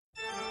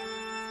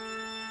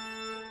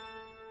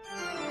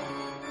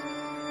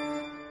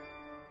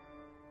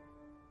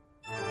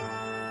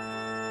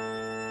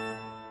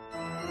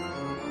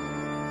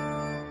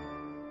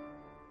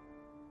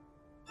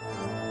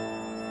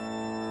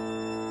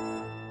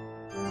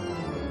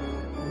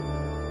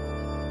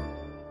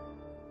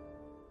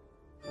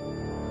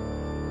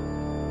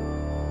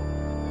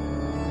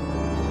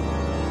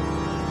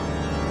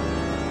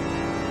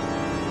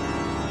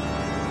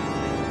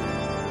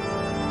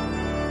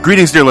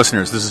Greetings, dear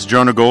listeners. This is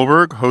Jonah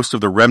Goldberg, host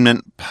of the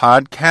Remnant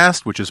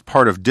Podcast, which is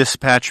part of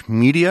Dispatch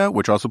Media,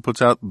 which also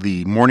puts out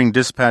the Morning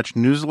Dispatch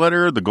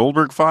newsletter, the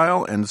Goldberg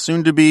File, and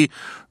soon to be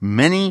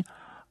many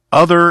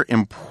other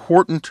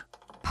important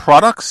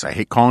products. I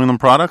hate calling them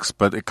products,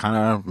 but it kind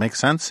of makes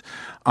sense.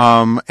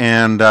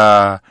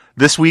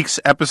 This week's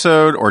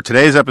episode, or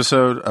today's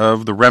episode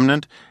of The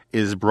Remnant,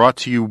 is brought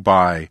to you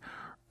by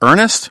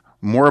Earnest.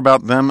 More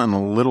about them in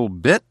a little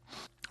bit.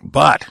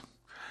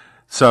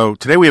 So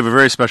today we have a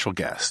very special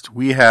guest.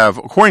 We have,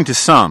 according to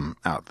some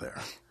out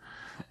there,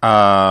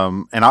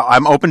 and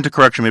I'm open to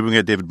correction. Maybe we can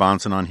get David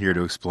Bahnsen on here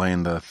to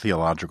explain the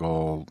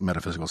theological,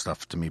 metaphysical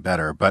stuff to me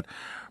better. But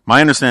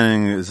my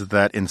understanding is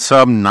that in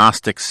some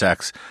Gnostic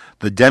sects,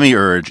 the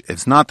demiurge,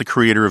 it's not the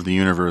creator of the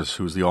universe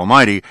who's the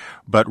Almighty,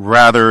 but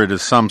rather it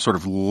is some sort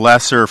of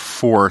lesser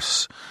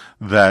force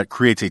that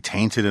creates a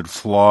tainted and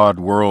flawed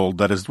world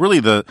that is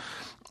really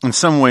in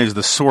some ways,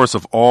 the source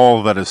of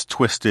all that is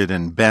twisted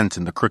and bent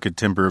in the crooked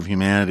timber of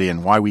humanity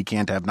and why we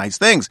can't have nice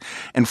things.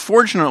 And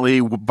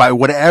fortunately, by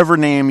whatever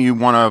name you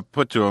want to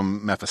put to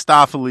him,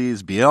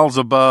 Mephistopheles,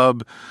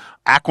 Beelzebub,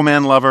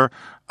 Aquaman lover,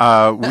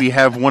 we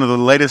have one of the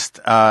latest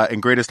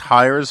and greatest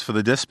hires for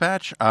the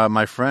Dispatch,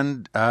 my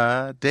friend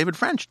David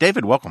French.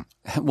 David, welcome.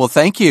 Well,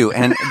 thank you.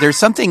 And there's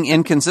something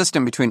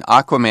inconsistent between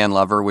Aquaman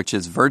lover, which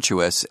is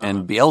virtuous,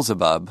 and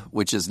Beelzebub,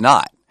 which is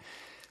not.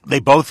 They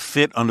both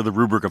fit under the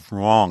rubric of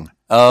wrong.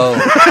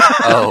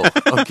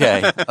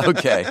 Okay.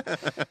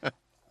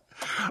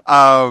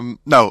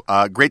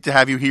 Great to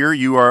have you here.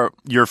 You are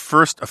your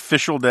first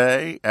official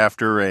day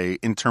after a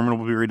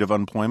interminable period of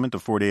unemployment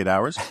of 48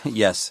 hours.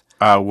 Yes.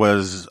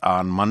 Was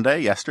on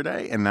Monday,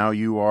 yesterday, and now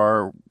you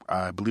are,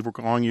 I believe we're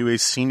calling you a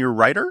senior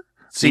writer?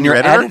 Senior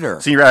editor.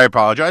 Senior, I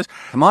apologize.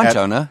 Come on,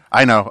 Jonah.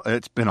 I know.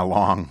 It's been a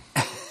long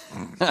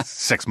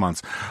 6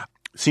 months.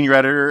 Senior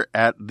editor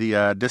at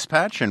the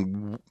Dispatch,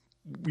 and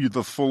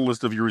the full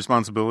list of your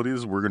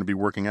responsibilities we're going to be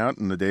working out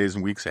in the days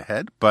and weeks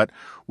ahead, but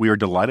we are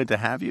delighted to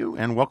have you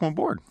and welcome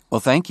aboard. Well,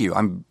 thank you.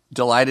 I'm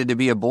delighted to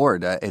be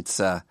aboard. I'm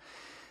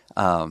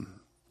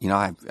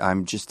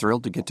just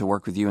thrilled to get to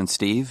work with you and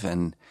Steve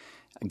and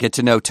get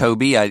to know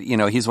Toby.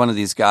 He's one of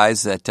these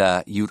guys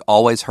that you'd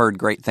always heard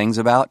great things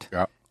about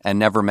and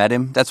never met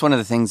him. That's one of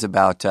the things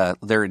about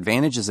their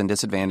advantages and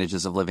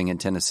disadvantages of living in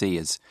Tennessee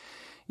is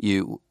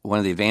one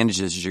of the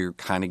advantages is you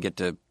kind of get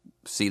to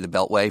see the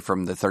Beltway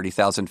from the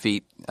 30,000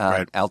 feet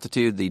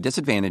altitude. The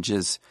disadvantage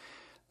is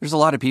there's a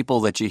lot of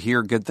people that you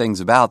hear good things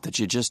about that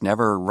you just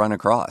never run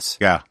across.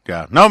 Yeah.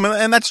 No,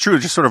 and that's true.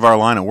 Just sort of our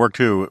line of work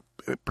too,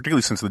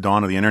 particularly since the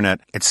dawn of the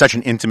internet. It's such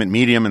an intimate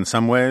medium in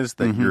some ways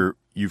that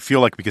you feel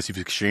like because you've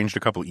exchanged a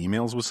couple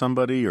emails with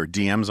somebody or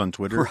DMs on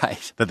Twitter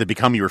that they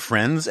become your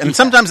friends. And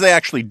sometimes they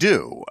actually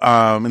do.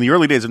 In the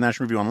early days of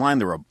National Review Online,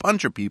 there were a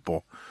bunch of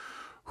people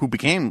who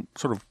became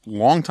sort of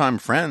longtime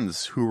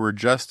friends who were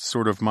just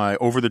sort of my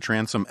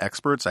over-the-transom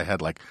experts. I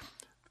had like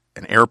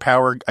an air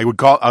power. I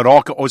would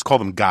always call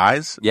them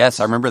guys. Yes,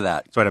 I remember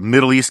that. So I had a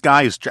Middle East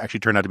guy who's actually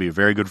turned out to be a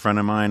very good friend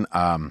of mine.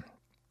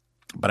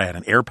 But I had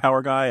an air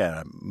power guy, I had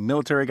a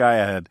military guy,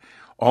 I had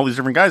all these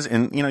different guys.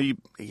 And, you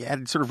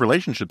had sort of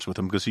relationships with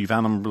them because you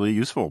found them really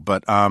useful.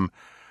 But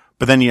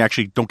then you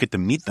actually don't get to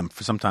meet them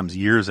for sometimes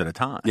years at a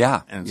time.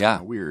 Yeah. And it's kind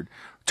of weird.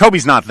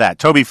 Toby's not that.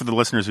 Toby, for the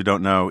listeners who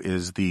don't know,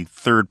 is the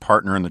third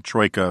partner in the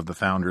troika of the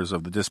founders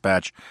of the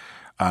Dispatch.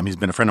 He's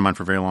been a friend of mine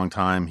for a very long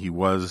time. He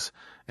was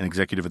an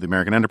executive at the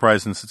American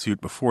Enterprise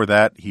Institute. Before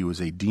that, he was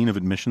a dean of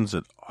admissions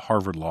at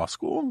Harvard Law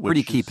School.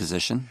 Pretty key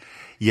position.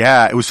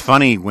 Yeah. It was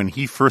funny when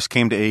he first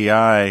came to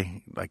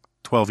AEI like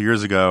 12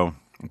 years ago,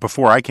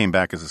 before I came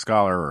back as a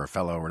scholar or a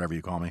fellow or whatever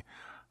you call me.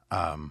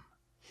 I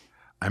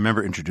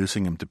remember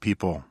introducing him to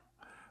people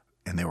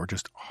and they were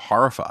just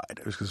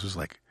horrified. It was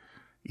like,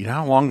 you know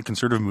how long the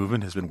conservative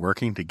movement has been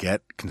working to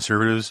get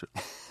conservatives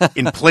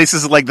in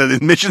places like the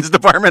admissions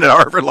department at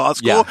Harvard Law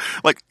School? Yeah.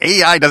 Like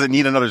AI doesn't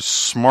need another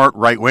smart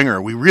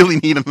right-winger. We really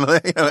need a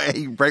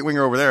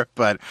right-winger over there.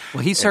 But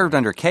he served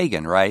under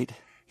Kagan, right?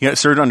 He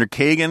served under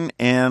Kagan,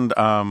 and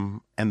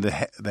the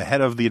head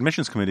of the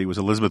admissions committee was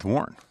Elizabeth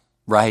Warren.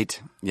 Right.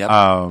 Yep.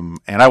 And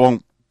I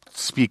won't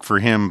speak for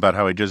him about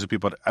how he judges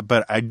people,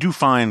 but I do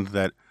find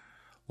that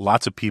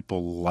lots of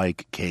people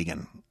like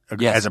Kagan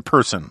as a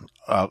person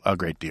a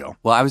great deal.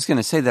 Well, I was going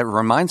to say that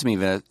reminds me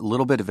of a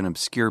little bit of an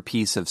obscure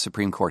piece of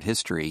Supreme Court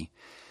history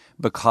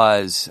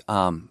because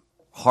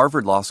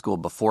Harvard Law School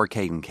before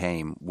Kagan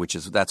came,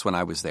 that's when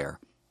I was there,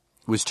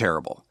 was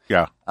terrible.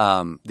 Yeah.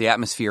 The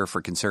atmosphere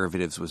for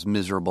conservatives was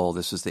miserable.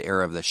 This was the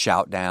era of the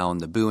shout down,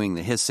 the booing,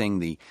 the hissing,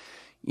 the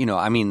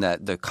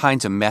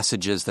kinds of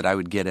messages that I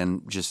would get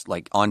in just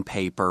like on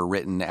paper,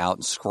 written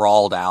out,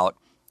 scrawled out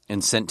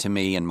and sent to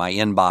me in my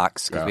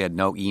inbox because we had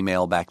no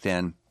email back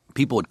then.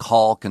 People would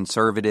call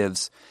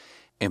conservatives,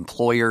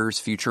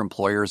 future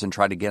employers, and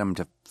try to get them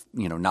to,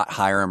 not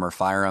hire them or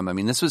fire them. I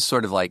mean, this was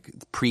sort of like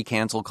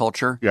pre-cancel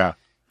culture. Yeah.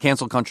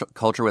 Cancel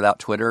culture without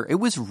Twitter. It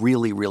was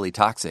really, really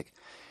toxic.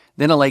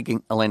 Then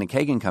Elena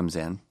Kagan comes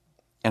in,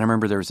 and I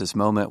remember there was this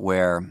moment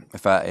where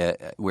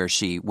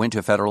she went to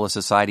a Federalist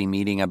Society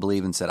meeting, I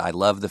believe, and said, "I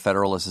love the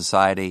Federalist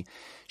Society."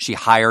 She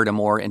hired a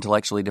more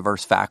intellectually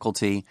diverse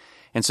faculty.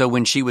 And so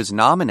when she was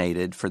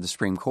nominated for the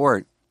Supreme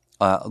Court,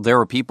 there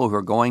were people who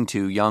are going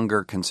to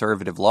younger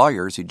conservative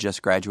lawyers who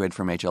just graduated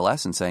from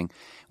HLS and saying,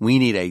 we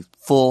need a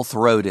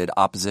full-throated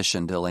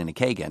opposition to Elena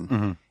Kagan.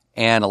 Mm-hmm.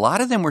 And a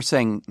lot of them were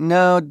saying,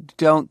 no,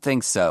 don't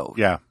think so.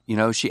 Yeah. You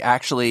know, she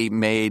actually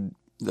made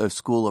the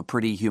school a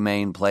pretty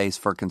humane place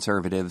for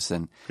conservatives.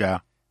 And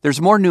there's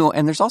more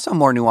and there's also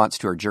more nuance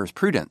to her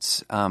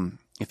jurisprudence.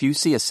 If you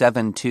see a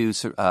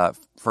 7-2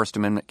 First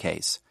Amendment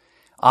case,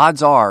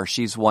 odds are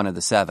she's one of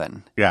the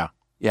 7. Yeah.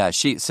 Yeah.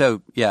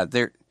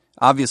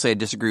 Obviously, I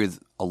disagree with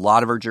a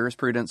lot of her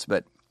jurisprudence,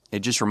 but it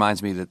just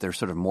reminds me that there's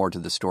sort of more to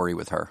the story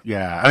with her.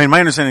 Yeah. I mean, my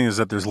understanding is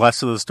that there's less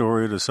to the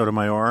story to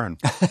Sotomayor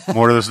and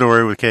more to the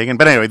story with Kagan.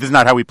 But anyway, this is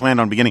not how we planned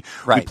on beginning.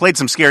 Right. We played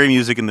some scary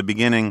music in the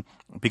beginning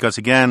because,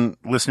 again,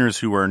 listeners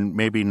who are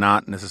maybe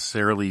not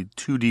necessarily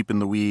too deep in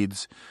the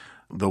weeds,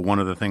 though one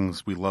of the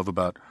things we love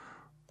about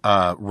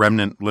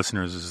remnant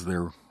listeners is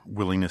their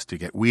willingness to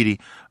get weedy,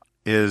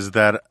 is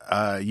that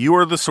you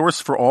are the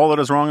source for all that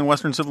is wrong in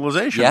Western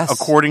civilization,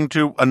 according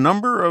to a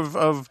number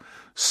of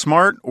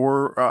smart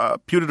or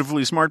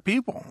putatively smart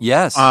people.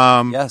 Yes.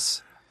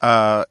 Yes.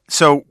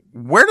 So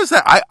where does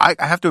that? I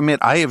have to admit,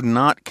 I have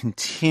not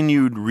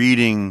continued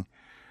reading.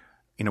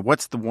 You know,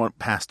 what's the one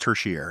past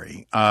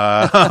tertiary?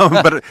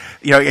 But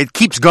you know, it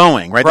keeps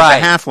going, right? There's a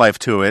half-life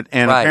to it,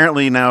 and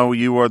apparently now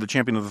you are the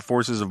champion of the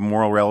forces of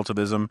moral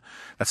relativism.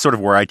 That's sort of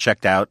where I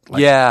checked out.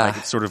 Like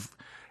it's sort of,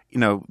 you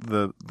know,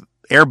 the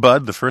Air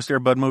Bud, the first Air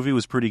Bud movie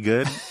was pretty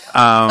good.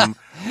 By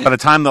the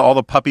time all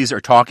the puppies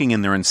are talking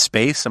and they're in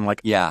space, I'm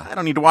like, I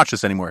don't need to watch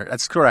this anymore.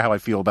 That's sort of how I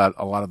feel about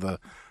a lot of the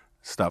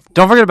stuff.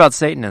 Don't forget about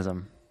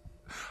Satanism.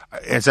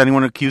 Has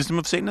anyone accused him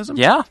of Satanism?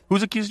 Yeah.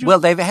 Who's accused you? Well,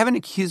 they haven't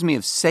accused me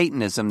of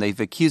Satanism. They've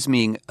accused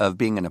me of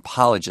being an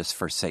apologist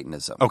for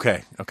Satanism.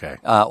 Okay.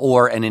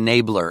 Or an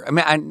enabler. I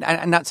mean,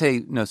 I'm not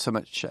saying so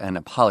much an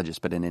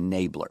apologist, but an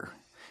enabler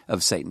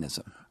of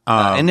Satanism.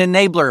 An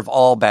enabler of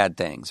all bad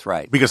things,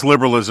 right? Because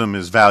liberalism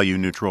is value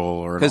neutral,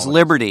 or because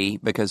liberty,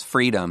 because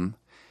freedom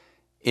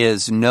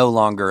is no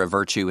longer a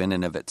virtue in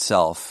and of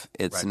itself.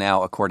 It's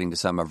now, according to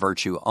some, a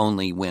virtue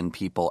only when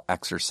people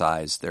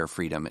exercise their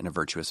freedom in a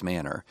virtuous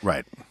manner.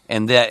 Right.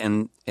 And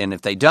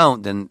if they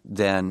don't,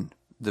 then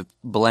the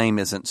blame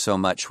isn't so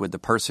much with the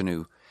person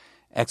who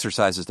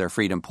exercises their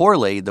freedom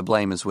poorly. The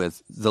blame is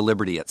with the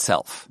liberty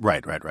itself.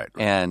 Right.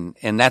 And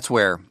that's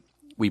where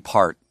we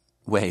part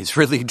ways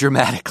really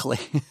dramatically.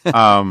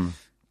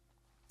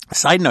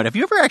 Side note, have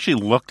you ever actually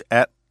looked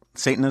at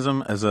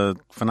Satanism as a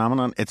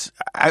phenomenon?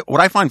 What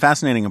I find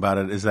fascinating about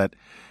it is that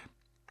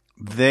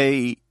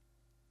they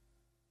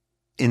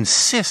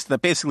insist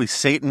that basically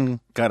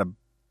Satan got a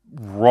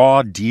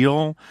raw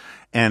deal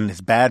and it's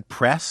bad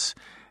press,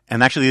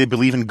 and actually they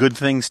believe in good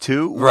things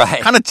too. Right.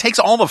 It kind of takes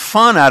all the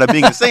fun out of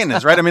being a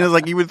Satanist, right? I mean, it's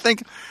like you would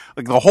think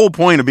like the whole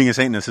point of being a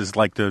Satanist is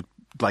like to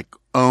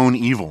own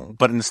evil,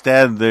 but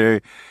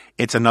instead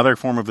it's another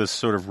form of this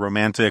sort of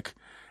romantic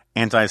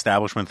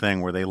anti-establishment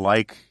thing where they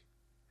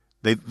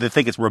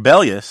think it's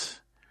rebellious,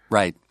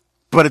 right?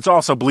 But it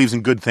also believes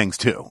in good things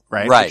too,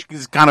 right? Right. Which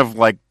is kind of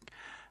like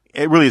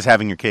it really is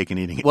having your cake and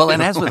eating it. Well,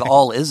 and as with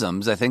all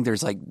isms, I think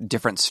there's like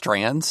different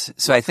strands.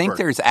 So I think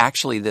there's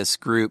actually this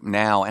group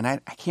now, and I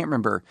can't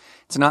remember.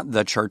 It's not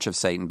the Church of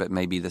Satan, but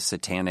maybe the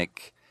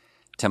Satanic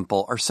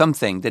Temple or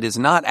something that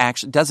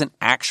doesn't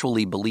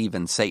actually believe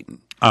in Satan.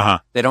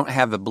 They don't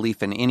have a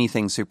belief in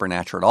anything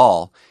supernatural at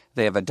all.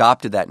 They have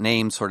adopted that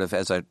name sort of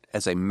as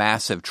a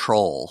massive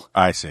troll.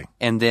 I see.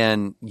 And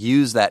then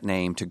use that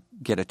name to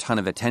get a ton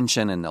of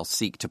attention, and they'll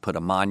seek to put a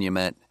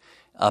monument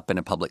up in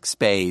a public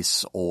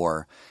space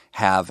or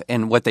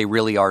and what they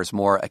really are is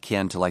more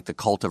akin to like the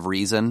cult of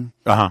reason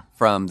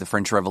from the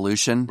French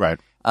Revolution. Right.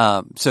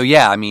 So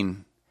yeah, I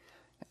mean,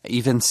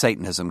 even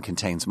Satanism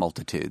contains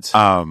multitudes.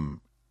 You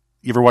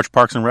ever watch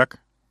Parks and Rec?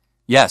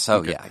 Yes. Oh,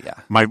 okay. Yeah.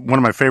 One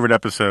of my favorite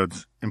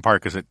episodes, in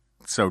part because it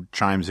so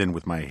chimes in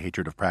with my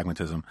hatred of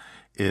pragmatism,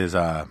 is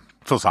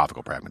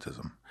philosophical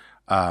pragmatism.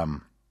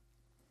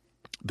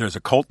 There's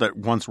a cult that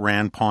once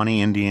ran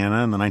Pawnee,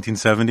 Indiana in the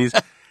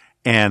 1970s,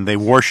 and they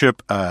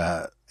worship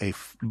a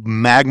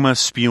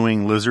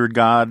magma-spewing lizard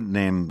god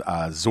named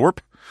Zorp,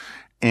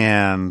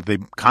 and they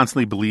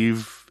constantly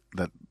believe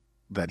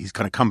that he's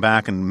going to come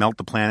back and melt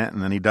the planet,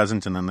 and then he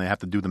doesn't, and then they have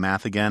to do the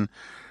math again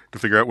to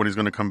figure out when he's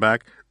going to come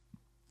back.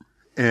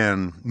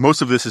 And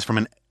most of this is from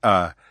an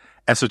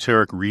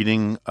esoteric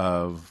reading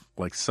of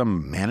like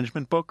some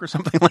management book or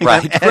something like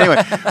that.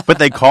 Anyway, but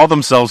they call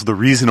themselves the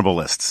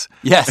Reasonableists.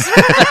 Yes.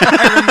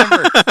 I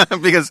remember.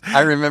 Because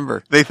I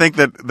remember. They think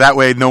that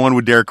way no one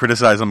would dare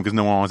criticize them because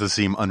no one wants to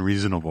seem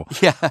unreasonable.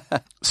 Yeah.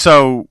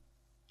 So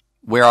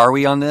where are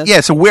we on this?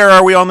 Yeah, so where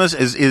are we on this?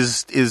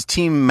 Is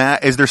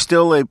there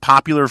still a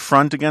popular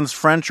front against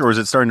French, or is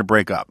it starting to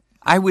break up?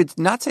 I would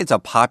not say it's a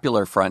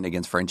popular front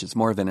against French. It's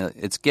more of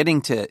it's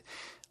getting to,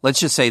 let's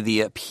just say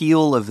the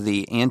appeal of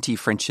the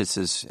anti-Frenchists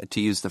is,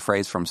 to use the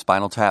phrase from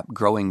Spinal Tap,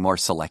 growing more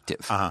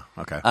selective.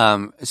 Okay.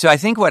 So I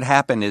think what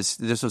happened is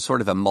this was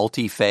sort of a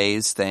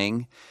multi-phase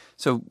thing.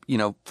 So,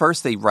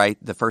 first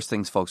the first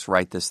things folks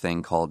write this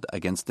thing called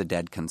Against the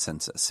Dead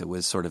Consensus. It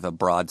was sort of a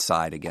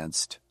broadside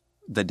against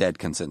the dead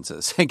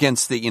consensus,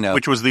 against the,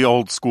 Which was the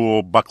old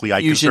school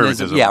Buckleyite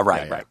conservatism. Yeah,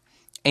 right.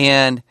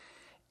 And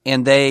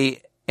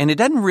it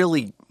doesn't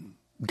really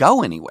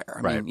go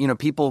anywhere. I mean,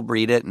 people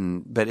read it,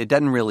 but it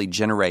doesn't really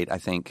generate, I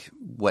think,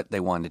 what they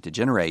wanted to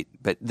generate.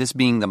 But this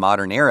being the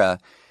modern era,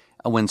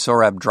 when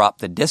Sohrab dropped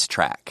the diss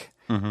track,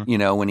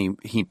 when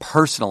he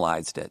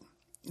personalized it,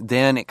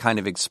 then it kind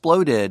of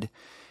exploded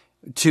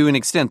to an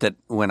extent that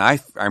I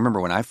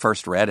remember when I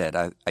first read it,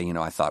 I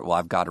thought, well,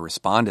 I've got to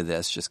respond to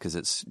this just because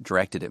it's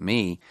directed at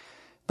me.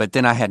 But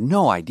then I had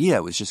no idea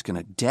it was just going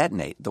to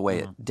detonate the way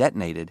it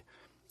detonated.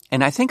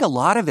 And I think a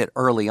lot of it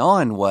early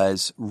on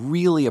was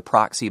really a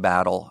proxy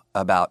battle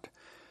about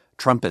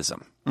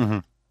Trumpism. Mm-hmm.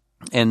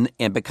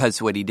 And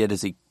because what he did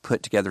is he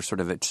put together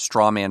sort of a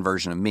straw man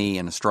version of me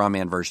and a straw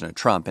man version of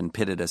Trump and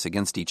pitted us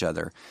against each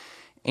other.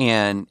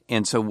 And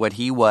so what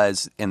he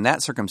was in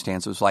that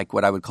circumstance was like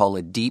what I would call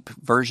a deep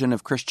version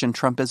of Christian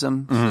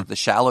Trumpism. Mm-hmm. So the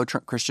shallow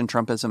Christian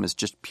Trumpism is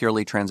just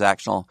purely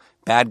transactional.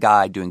 Bad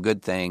guy doing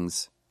good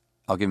things.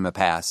 I'll give him a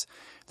pass.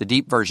 The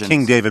deep version.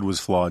 King David was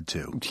flawed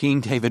too.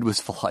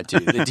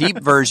 The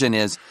deep version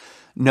is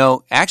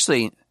no,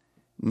 actually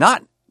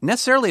not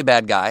necessarily a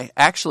bad guy.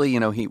 Actually,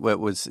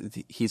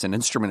 he's an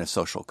instrument of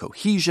social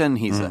cohesion.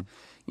 He's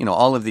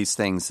all of these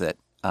things that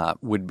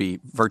would be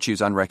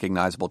virtues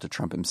unrecognizable to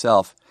Trump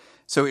himself.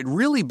 So it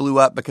really blew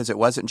up because it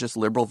wasn't just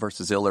liberal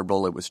versus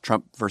illiberal. It was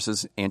Trump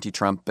versus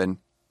anti-Trump and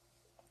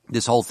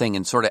this whole thing,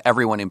 and sort of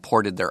everyone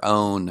imported their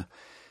own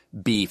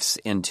beefs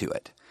into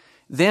it.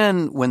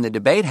 Then when the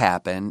debate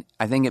happened,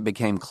 I think it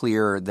became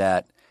clear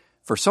that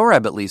for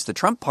Sohrab at least, the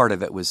Trump part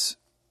of it was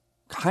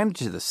kind of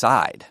to the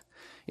side.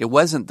 It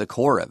wasn't the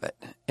core of it.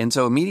 And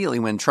so immediately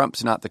when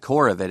Trump's not the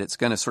core of it, it's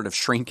going to sort of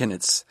shrink in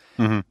its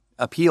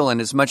appeal, and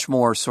is much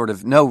more sort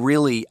of, no,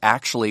 really,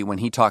 actually, when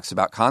he talks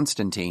about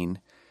Constantine,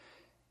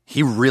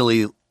 he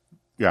really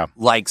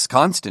likes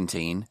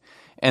Constantine.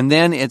 And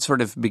then it sort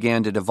of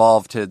began to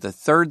devolve to the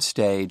third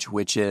stage,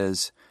 which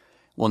is,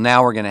 well,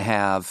 now we're going to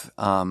have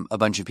a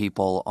bunch of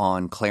people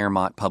on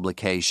Claremont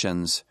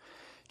Publications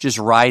just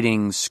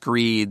writing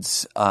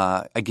screeds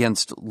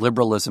against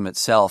liberalism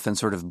itself in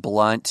sort of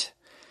blunt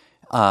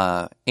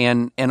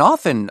and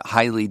often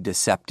highly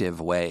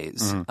deceptive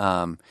ways.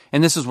 And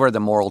this is where the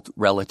moral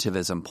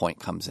relativism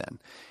point comes in.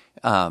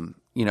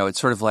 It's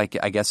sort of like,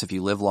 I guess if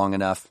you live long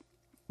enough,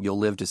 you'll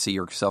live to see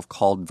yourself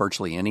called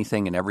virtually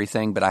anything and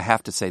everything. But I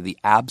have to say the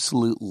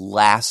absolute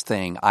last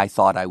thing I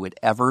thought I would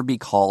ever be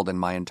called in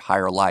my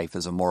entire life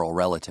is a moral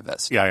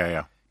relativist.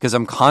 Yeah. Because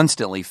I'm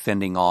constantly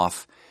fending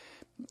off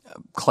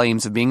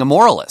claims of being a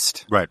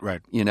moralist. Right.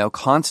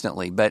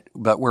 Constantly. But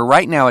we're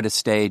right now at a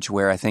stage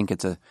where I think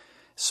it's a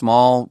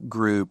small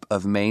group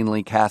of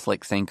mainly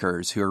Catholic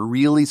thinkers who are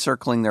really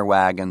circling their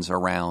wagons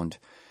around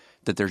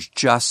that there's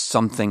just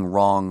something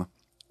wrong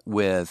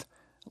with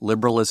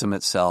liberalism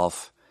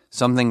itself,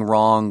 something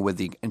wrong with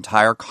the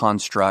entire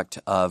construct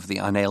of the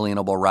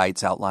unalienable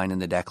rights outlined in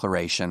the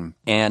Declaration.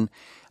 And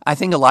I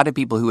think a lot of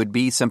people who would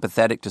be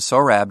sympathetic to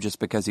Sohrab just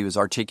because he was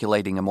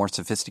articulating a more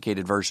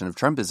sophisticated version of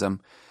Trumpism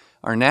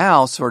are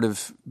now sort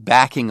of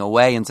backing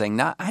away and saying,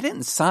 no, I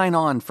didn't sign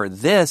on for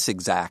this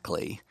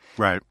exactly.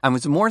 Right. I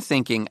was more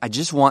thinking, I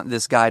just want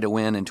this guy to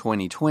win in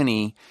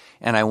 2020,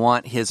 and I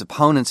want his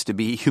opponents to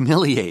be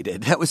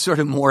humiliated. That was sort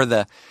of more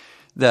the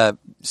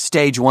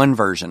stage one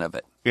version of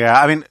it. Yeah,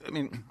 I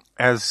mean,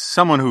 as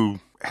someone who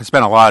has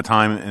spent a lot of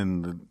time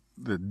in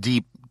the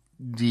deep,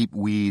 deep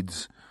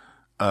weeds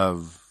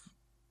of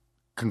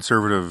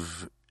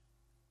conservative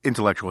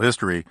intellectual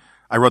history,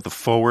 I wrote the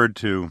foreword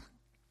to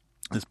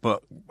this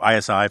book.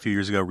 ISI a few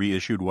years ago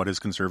reissued What is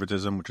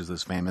Conservatism, which is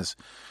this famous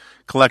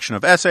collection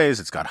of essays.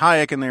 It's got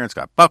Hayek in there. It's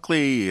got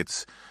Buckley.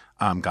 It's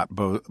got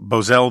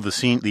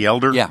Bozell the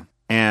elder. Yeah.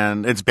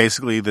 And it's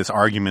basically this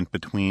argument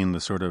between the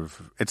sort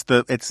of it's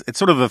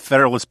sort of the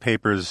Federalist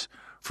Papers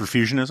for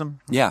fusionism.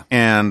 Yeah.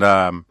 And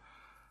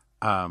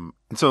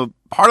so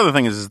part of the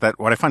thing is that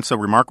what I find so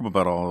remarkable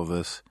about all of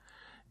this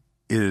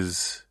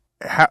is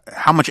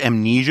how much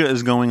amnesia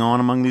is going on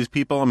among these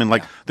people. I mean,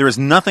 there is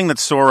nothing that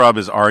Sohrab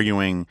is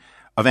arguing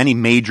of any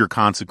major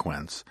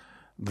consequence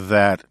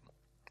that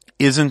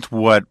isn't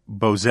what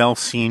Bozell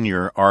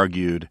Sr.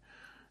 argued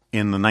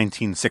in the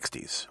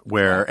 1960s,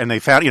 and they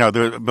found,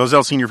 the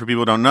Bozell Sr., for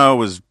people who don't know,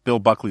 was Bill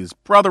Buckley's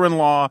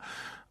brother-in-law.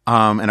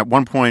 And at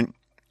one point,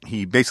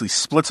 he basically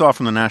splits off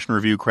from the National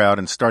Review crowd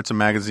and starts a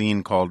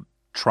magazine called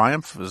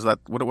Triumph. Is that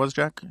what it was,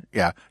 Jack?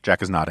 Yeah,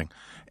 Jack is nodding.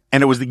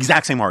 And it was the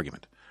exact same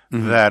argument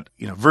that,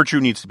 virtue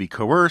needs to be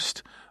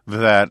coerced,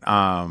 that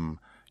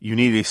you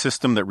need a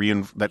system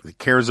that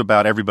cares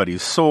about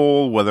everybody's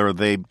soul, whether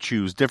they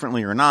choose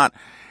differently or not.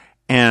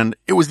 And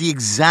it was the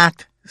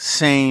exact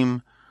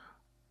same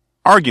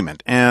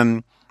argument.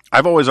 And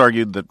I've always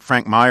argued that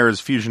Frank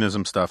Meyer's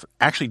fusionism stuff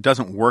actually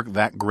doesn't work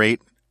that great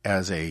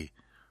as a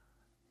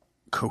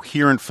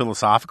coherent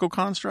philosophical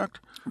construct.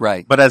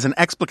 Right. but as an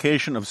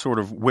explication of sort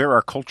of where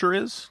our culture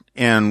is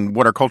and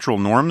what our cultural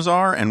norms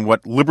are and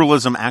what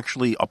liberalism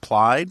actually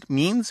applied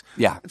means.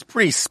 Yeah. It's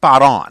pretty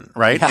spot on,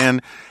 right? Yeah.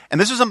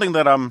 And this is something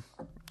that I'm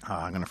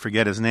going to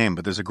forget his name,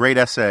 but there's a great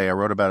essay I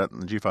wrote about it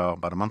in the G-File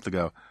about a month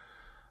ago.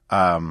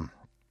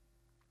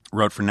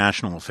 Wrote for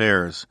National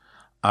Affairs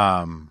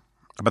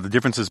about the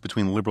differences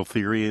between liberal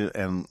theory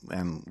and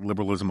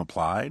liberalism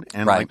applied.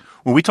 And Right. like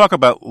when we talk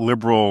about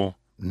liberal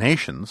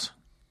nations,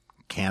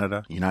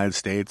 Canada, United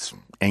States,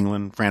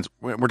 England, France,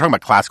 we're talking about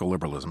classical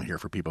liberalism here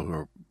for people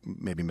who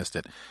maybe missed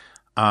it.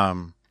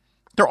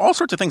 There are all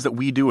sorts of things that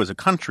we do as a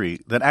country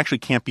that actually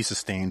can't be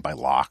sustained by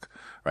Locke,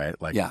 right?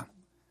 Like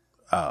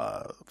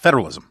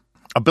federalism,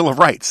 a Bill of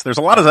Rights. There's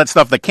a lot of that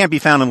stuff that can't be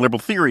found in liberal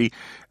theory,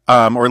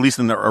 or at least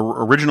in the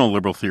original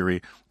liberal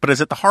theory, but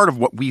is at the heart of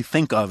what we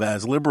think of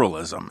as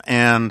liberalism.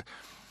 And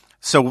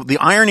so the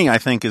irony, I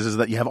think, is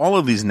that you have all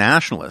of these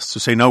nationalists who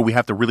say, no, we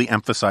have to really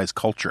emphasize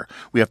culture.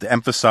 We have to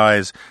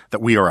emphasize that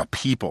we are a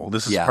people.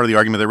 This is part of the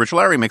argument that Richard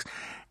Larry makes.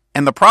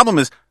 And the problem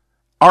is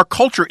our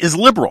culture is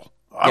liberal.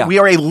 We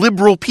are a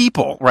liberal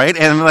people, right?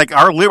 And like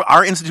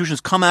our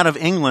institutions come out of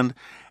England,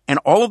 and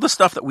all of the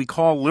stuff that we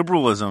call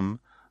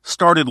liberalism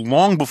started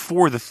long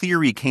before the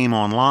theory came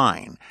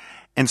online.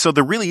 And so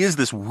there really is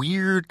this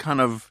weird kind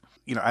of,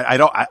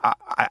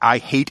 I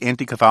hate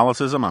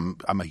anti-Catholicism.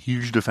 I'm a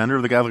huge defender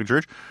of the Catholic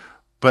Church.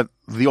 But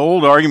the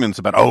old arguments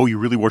about, you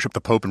really worship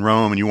the Pope in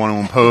Rome and you want to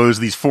impose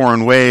these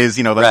foreign ways,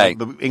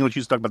 the English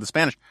used to talk about the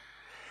Spanish.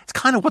 It's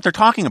kind of what they're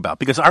talking about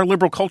because our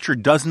liberal culture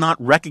does not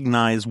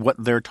recognize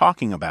what they're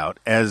talking about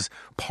as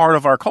part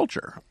of our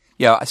culture.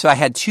 Yeah, so I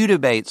had two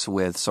debates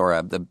with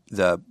Sohrab.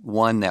 The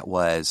one that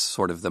was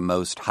sort of the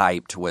most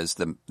hyped was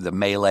the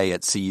melee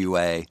at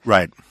CUA.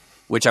 Right.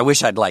 Which I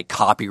wish I'd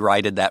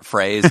copyrighted that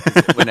phrase.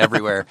 It went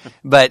everywhere.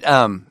 But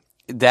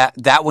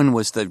that one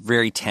was the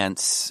very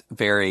tense,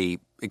 very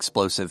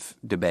explosive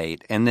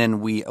debate. And then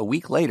we, a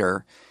week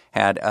later,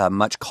 had a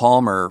much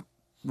calmer,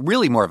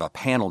 really more of a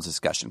panel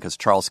discussion because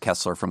Charles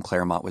Kessler from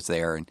Claremont was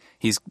there and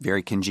he's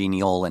very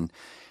congenial. And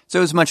so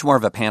it was much more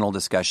of a panel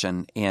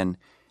discussion. And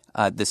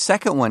the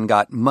second one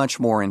got much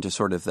more into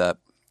sort of the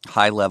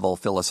high-level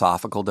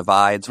philosophical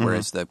divides,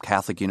 whereas the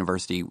Catholic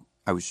University,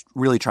 I was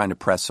really trying to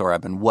press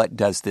Sohrab on what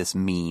does this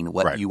mean,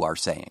 what you are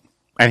saying.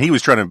 And he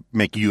was trying to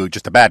make you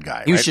just a bad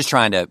guy. He was just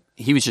trying to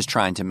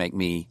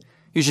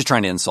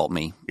insult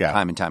me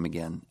time and time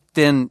again.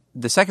 Then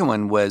the second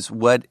one was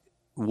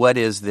what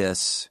is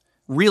this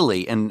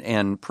really?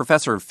 And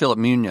Professor Philip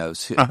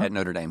Munoz at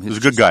Notre Dame, who's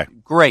a good guy.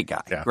 Great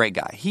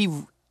guy. He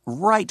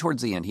right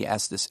towards the end, he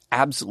asked this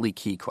absolutely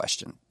key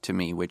question to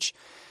me, which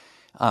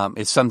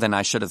is something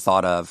I should have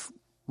thought of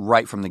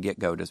right from the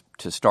get-go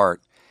to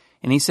start.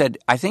 And he said,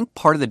 I think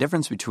part of the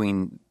difference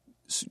between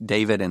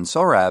David and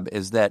Sohrab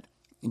is that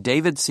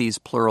David sees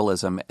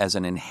pluralism as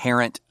an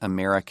inherent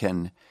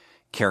American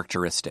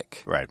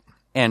characteristic. Right.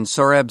 And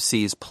Sohrab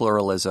sees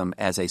pluralism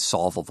as a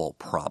solvable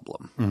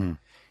problem.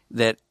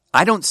 That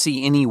I don't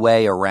see any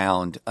way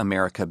around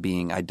America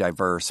being a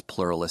diverse,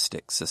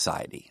 pluralistic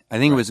society. I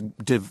think it was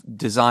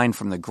designed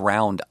from the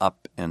ground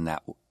up in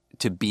that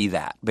to be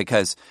that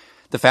because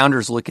the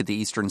founders look at the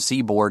eastern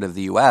seaboard of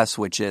the U.S.,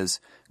 which is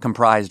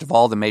comprised of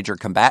all the major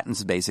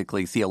combatants,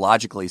 basically,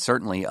 theologically,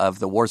 certainly, of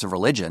the wars of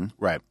religion.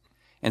 Right.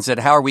 And said,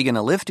 how are we going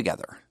to live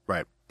together?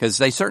 Right. Because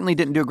they certainly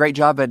didn't do a great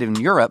job at it in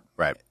Europe.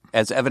 Right.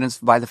 As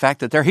evidenced by the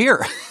fact that they're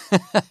here.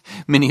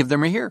 Many of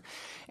them are here.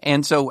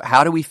 And so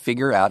how do we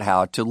figure out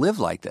how to live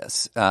like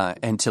this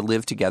and to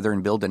live together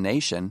and build a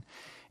nation?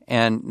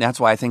 And that's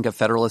why I think of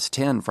Federalist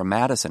 10 from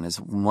Madison is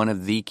one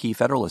of the key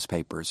Federalist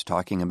papers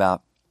talking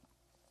about,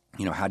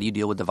 how do you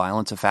deal with the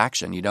violence of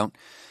faction? You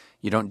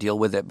don't deal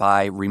with it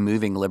by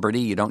removing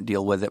liberty. You don't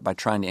deal with it by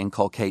trying to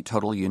inculcate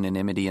total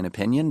unanimity in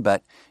opinion,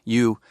 but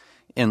you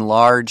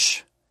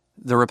enlarge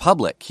the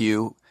republic.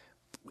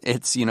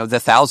 Let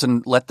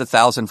the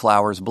thousand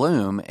flowers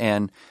bloom.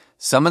 And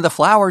some of the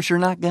flowers you're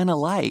not going to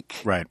like.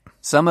 Right.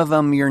 Some of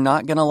them you're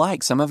not going to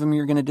like. Some of them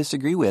you're going to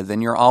disagree with.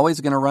 And you're always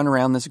going to run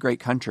around this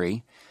great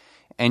country.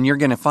 And you're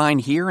going to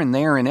find here and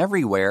there and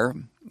everywhere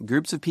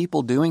groups of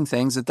people doing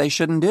things that they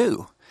shouldn't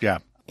do. Yeah.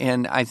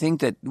 And I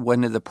think that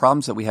one of the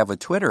problems that we have with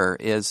Twitter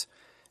is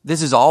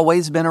this has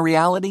always been a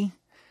reality.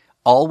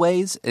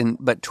 Always.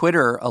 But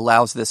Twitter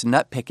allows this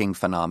nut-picking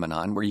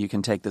phenomenon where you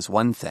can take this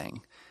one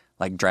thing,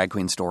 like Drag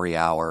Queen Story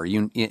Hour,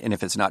 and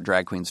if it's not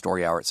Drag Queen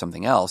Story Hour, it's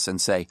something else,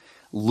 and say,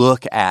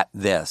 look at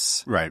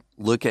this. Right.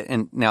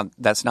 And now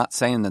that's not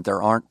saying that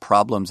there aren't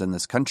problems in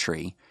this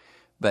country,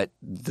 but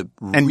for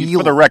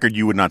the record,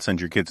 you would not send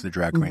your kids to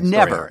Drag Queen Story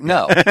Never, Hour.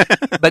 no.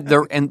 But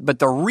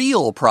the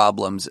real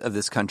problems of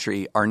this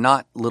country are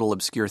not little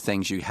obscure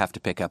things you have to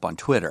pick up on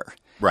Twitter.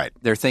 Right.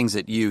 They're things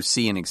that you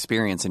see and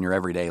experience in your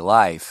everyday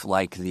life,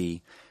 like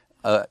the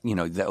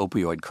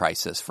opioid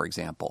crisis, for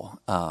example.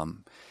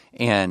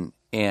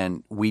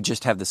 And we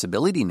just have this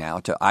ability now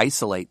to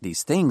isolate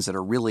these things that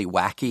are really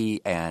wacky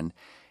and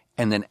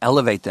then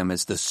elevate them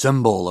as the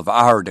symbol of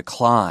our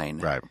decline.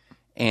 Right.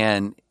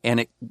 And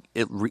it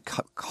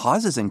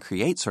causes and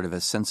creates sort of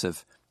a sense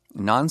of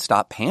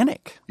nonstop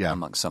panic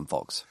amongst some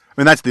folks.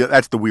 I mean,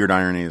 that's the weird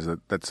irony is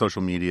that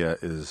social media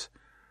is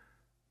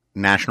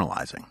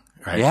nationalizing,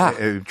 right? Yeah.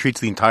 It treats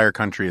the entire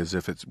country as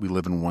if we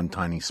live in one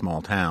tiny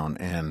small town,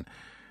 and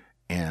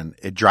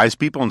it drives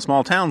people in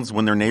small towns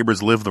when their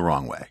neighbors live the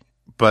wrong way.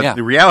 But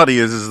the reality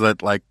is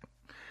that, like,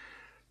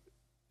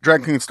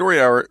 Drag Queen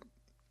Story Hour,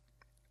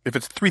 if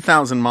it's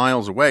 3,000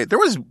 miles away, there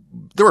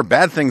were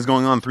bad things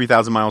going on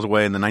 3,000 miles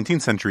away in the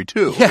 19th century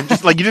too. Yeah.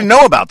 Just like you didn't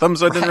know about them,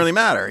 so it didn't really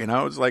matter. You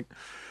know, it's like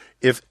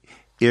if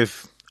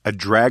a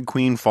drag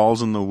queen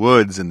falls in the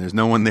woods and there's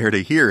no one there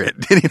to hear it,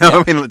 you know,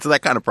 I mean, it's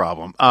that kind of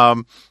problem.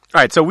 All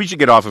right, so we should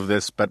get off of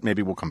this, but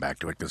maybe we'll come back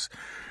to it because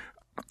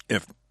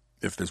if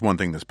there's one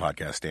thing this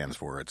podcast stands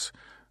for, it's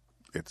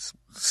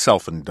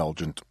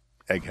self-indulgent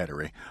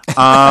eggheadery.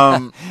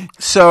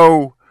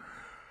 So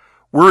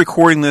we're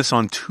recording this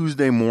on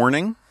Tuesday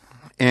morning,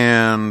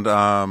 and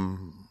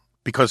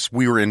because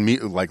we were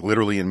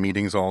literally in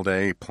meetings all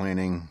day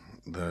planning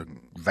the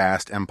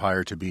vast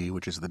empire to be,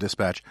 which is the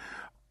Dispatch,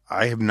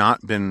 I have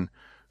not been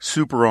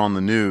super on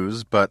the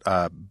news, but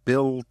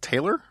Bill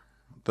Taylor,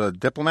 the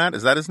diplomat,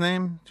 is that his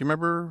name? Do you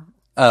remember?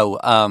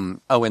 In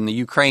the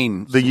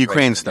Ukraine situation. The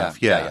Ukraine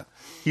stuff, yeah.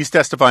 He's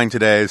testifying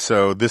today,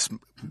 so this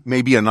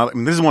may be another. I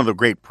mean, this is one of the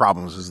great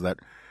problems is that,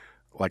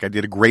 like, I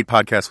did a great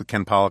podcast with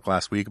Ken Pollack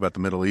last week about the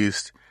Middle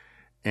East,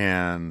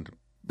 and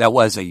that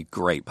was a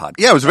great podcast.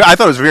 Yeah, I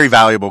thought it was a very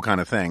valuable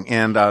kind of thing,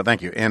 and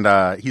thank you.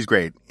 And he's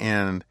great.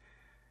 And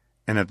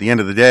at the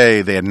end of the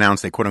day, they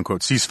announced a quote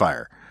unquote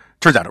ceasefire.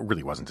 Turns out it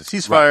really wasn't a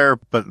ceasefire,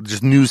 but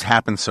just news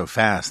happens so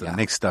fast that it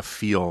makes stuff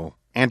feel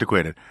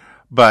antiquated.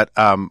 But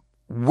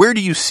where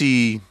do you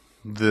see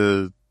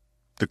the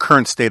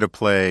current state of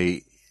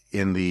play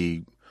in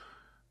the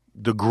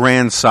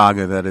grand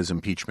saga that is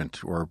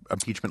impeachment, or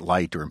impeachment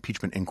light, or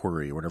impeachment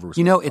inquiry, or whatever?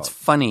 It's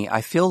funny.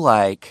 I feel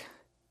like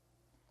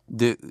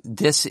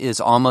this is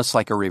almost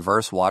like a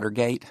reverse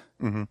Watergate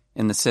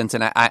in the sense,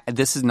 and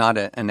this is not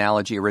an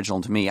analogy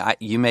original to me.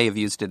 You may have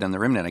used it in the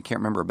Remnant. I can't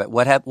remember. But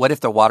what if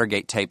the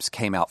Watergate tapes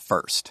came out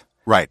first?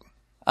 Right.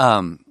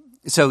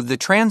 So the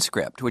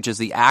transcript, which is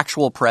the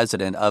actual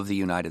president of the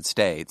United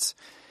States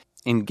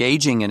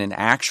engaging in an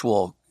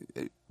actual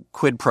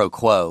quid pro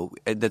quo,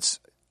 that's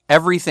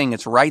everything.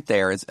 It's right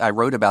there. I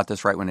wrote about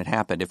this right when it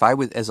happened. If I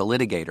was, as a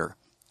litigator,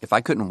 if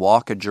I couldn't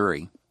walk a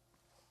jury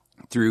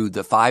through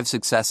the 5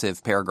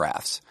 successive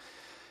paragraphs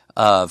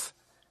of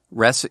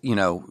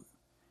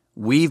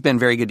we've been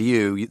very good to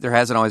you. There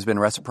hasn't always been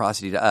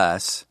reciprocity to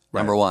us. Right.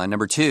 Number 1.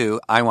 Number 2,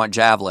 I want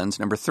javelins.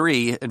 Number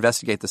 3,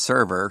 investigate the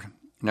server.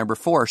 Number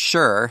 4,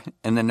 sure.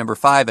 And then number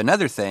 5,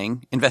 another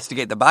thing,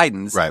 investigate the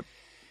Bidens. Right.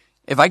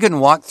 If I couldn't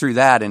walk through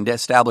that and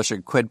establish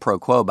a quid pro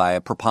quo by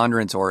a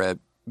preponderance or a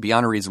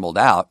beyond a reasonable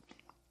doubt,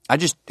 I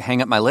just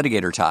hang up my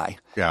litigator tie.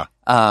 Yeah.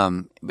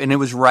 And it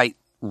was right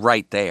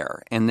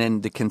there. And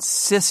then the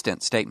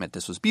consistent statement,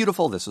 this was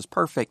beautiful, this was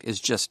perfect, is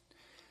just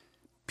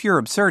pure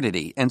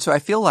absurdity. And so I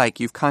feel like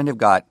you've kind of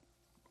got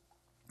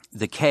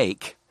the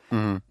cake,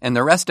 and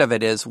the rest of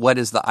it is, what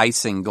is the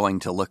icing going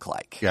to look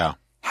like? Yeah.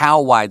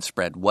 How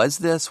widespread was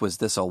this? Was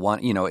this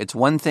it's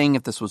one thing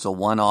if this was a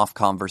one-off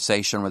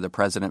conversation where the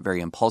president very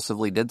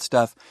impulsively did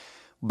stuff,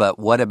 but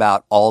what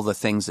about all the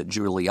things that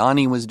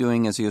Giuliani was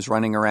doing as he was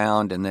running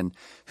around? And then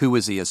who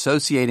was he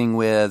associating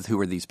with? Who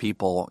were these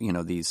people,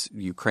 these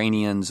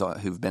Ukrainians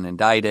who've been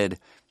indicted?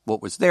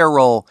 What was their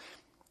role?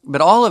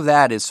 But all of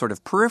that is sort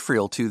of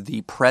peripheral to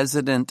the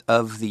president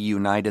of the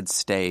United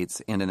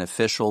States in an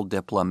official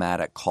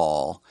diplomatic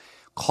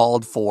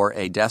called for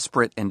a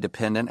desperate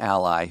independent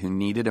ally who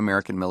needed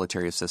American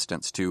military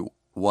assistance to,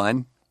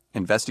 1,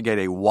 investigate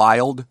a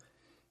wild,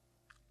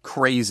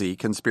 crazy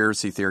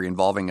conspiracy theory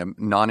involving a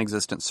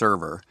non-existent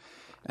server,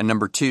 and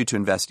number 2, to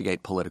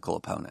investigate political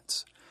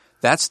opponents.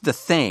 That's the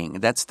thing,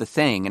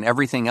 and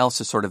everything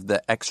else is sort of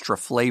the extra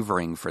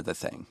flavoring for the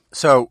thing.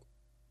 So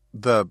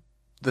the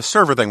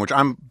server thing, which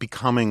I'm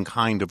becoming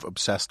kind of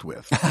obsessed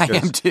with. I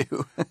am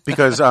too.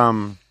 Because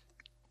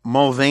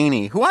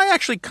Mulvaney, who I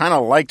actually kind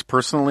of liked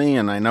personally,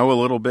 and I know a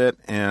little bit,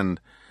 and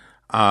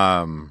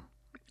I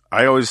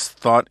always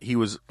thought he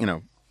was,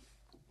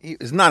 he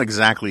is not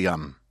exactly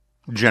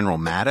General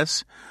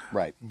Mattis,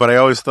 right? But I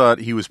always thought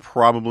he was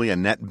probably a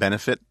net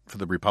benefit for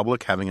the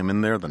Republic having him in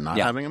there than not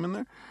having him in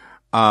there.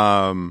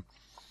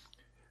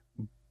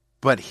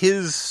 But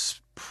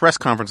his press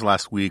conference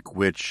last week,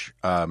 which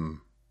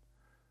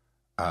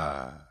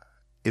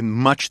in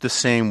much the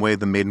same way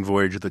the maiden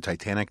voyage of the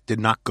Titanic did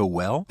not go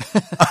well.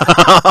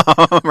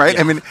 Right?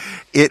 Yeah. I mean,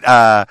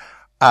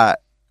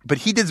 but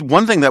he did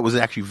one thing that was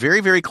actually very,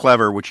 very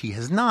clever, which he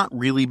has not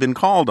really been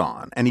called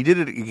on. And he did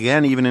it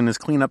again, even in his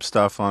cleanup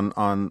stuff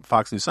on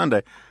Fox News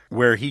Sunday,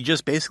 where he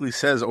just basically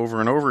says over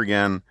and over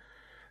again,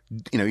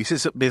 he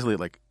says basically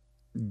like,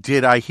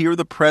 did I hear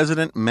the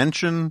president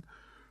mention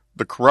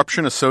the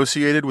corruption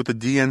associated with the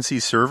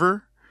DNC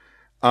server?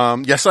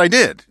 Yes, I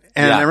did.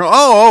 And everyone,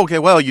 okay,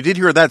 well, you did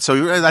hear that,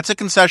 so that's a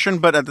concession,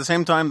 but at the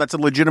same time, that's a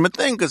legitimate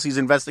thing because he's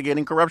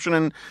investigating corruption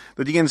and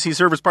the DNC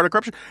server is part of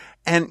corruption.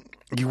 And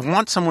you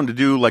want someone to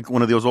do like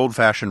one of those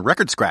old-fashioned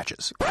record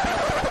scratches,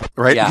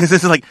 right? Yeah. Because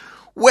this is like,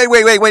 wait.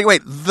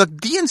 The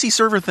DNC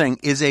server thing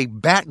is a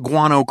bat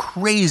guano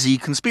crazy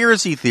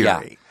conspiracy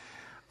theory.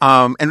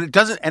 And it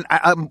doesn't, and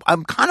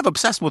I'm kind of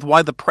obsessed with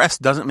why the press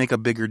doesn't make a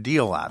bigger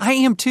deal out of it. I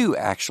am too,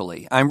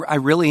 actually. I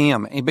really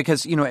am.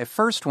 Because, at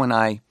first when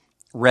I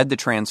read the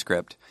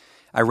transcript,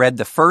 I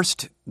read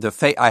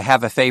I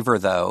have a favor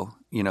though,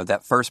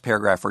 that first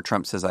paragraph where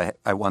Trump says,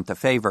 I want the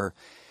favor.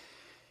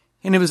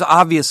 And it was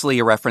obviously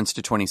a reference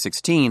to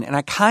 2016. And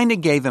I kind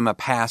of gave him a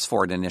pass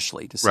for it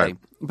initially to say,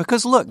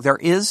 because look, there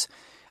is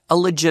a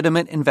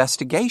legitimate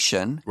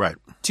investigation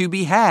to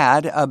be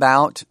had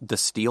about the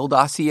Steele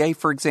dossier,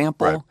 for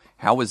example. Right.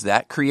 How was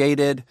that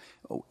created?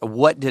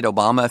 What did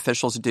Obama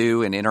officials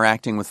do in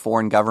interacting with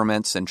foreign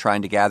governments and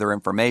trying to gather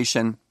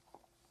information?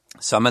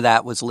 Some of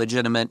that was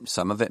legitimate.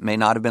 Some of it may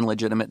not have been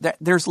legitimate.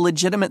 There's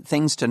legitimate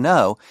things to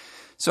know.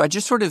 So I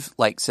just sort of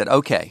said,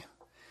 okay,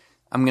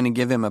 I'm going to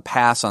give him a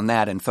pass on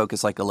that and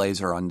focus like a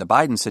laser on the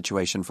Biden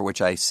situation, for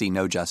which I see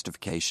no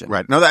justification.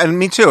 Right. No, and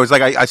me too. It's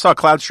like I saw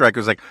CloudStrike. It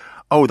was like,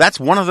 oh, that's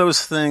one of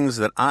those things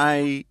that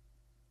I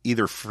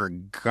either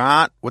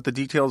forgot what the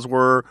details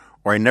were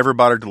or I never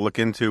bothered to look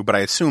into, but I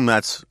assume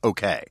that's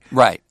okay.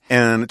 Right.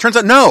 And it turns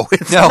out, no,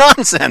 it's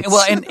nonsense.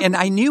 Well, and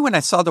I knew when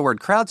I saw the word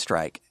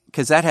CrowdStrike,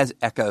 because that has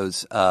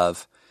echoes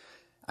of,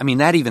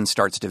 that even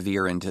starts to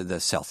veer into the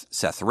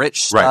Seth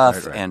Rich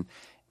stuff. Right. And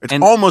it's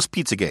almost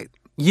Pizzagate.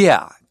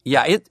 Yeah.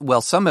 Yeah.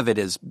 Some of it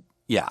is,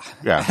 yeah.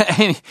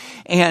 Yeah.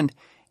 and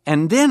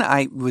then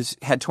I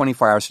had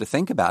 24 hours to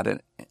think about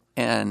it,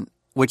 and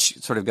which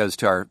sort of goes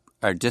to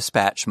our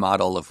dispatch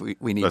model of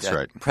we need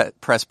to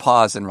press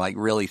pause and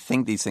really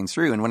think these things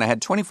through. And when I had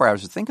 24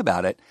 hours to think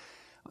about it,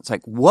 it's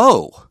like,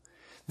 whoa,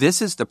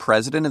 this is the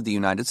president of the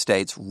United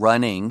States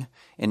running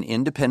an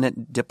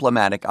independent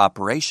diplomatic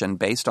operation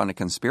based on a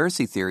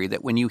conspiracy theory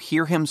that when you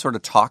hear him sort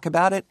of talk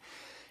about it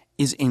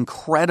is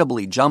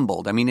incredibly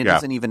jumbled. It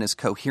isn't even as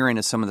coherent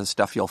as some of the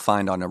stuff you'll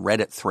find on a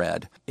Reddit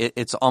thread.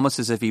 It's almost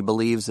as if he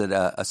believes that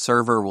a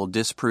server will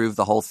disprove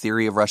the whole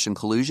theory of Russian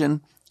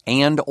collusion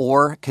and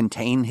or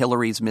contain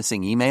Hillary's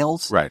missing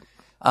emails. Right.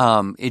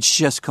 It's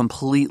just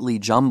completely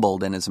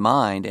jumbled in his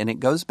mind. And it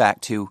goes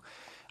back to,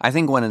 I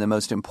think, one of the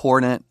most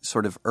important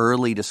sort of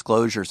early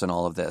disclosures in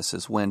all of this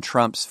is when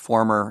Trump's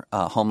former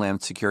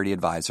Homeland Security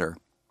advisor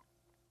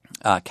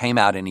came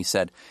out and he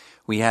said,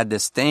 we had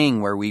this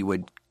thing where we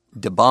would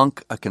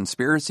debunk a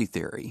conspiracy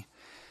theory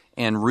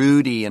and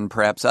Rudy and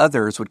perhaps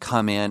others would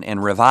come in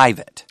and revive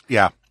it.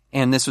 Yeah.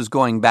 And this was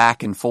going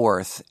back and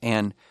forth.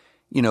 And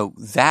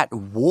that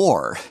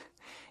war,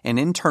 an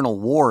internal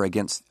war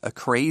against a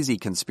crazy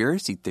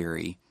conspiracy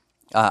theory,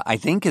 I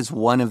think is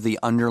one of the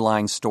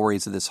underlying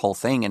stories of this whole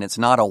thing. And it's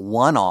not a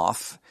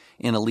one-off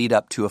in a lead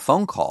up to a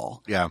phone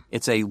call. Yeah.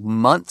 It's a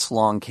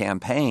months-long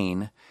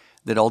campaign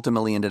that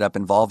ultimately ended up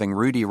involving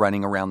Rudy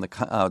running around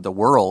the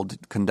world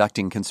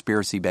conducting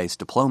conspiracy-based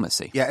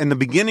diplomacy. Yeah. In the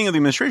beginning of the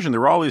administration,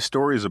 there were all these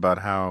stories about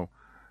how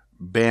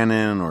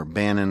Bannon or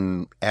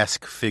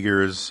Bannon-esque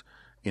figures,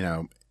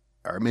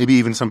 or maybe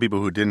even some people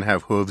who didn't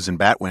have hooves and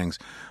bat wings,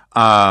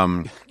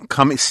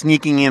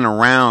 sneaking in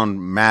around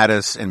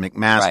Mattis and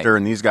McMaster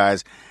and these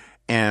guys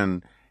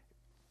and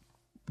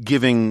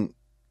giving,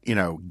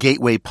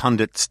 gateway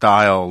pundit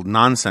style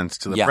nonsense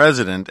to the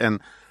president.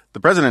 And the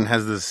president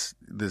has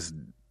this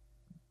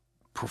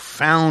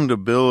profound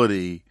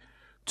ability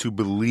to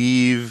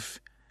believe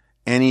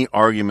any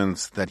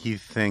arguments that he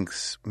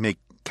thinks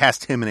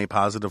cast him in a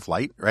positive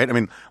light, right?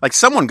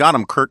 Someone got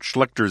him Kurt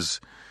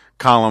Schlichter's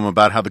column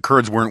about how the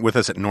Kurds weren't with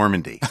us at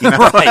Normandy.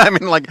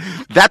 Right.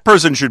 That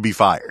person should be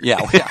fired. Yeah.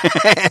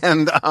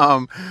 And,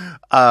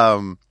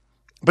 but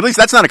at least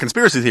that's not a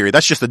conspiracy theory.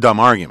 That's just a dumb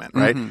argument,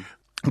 right?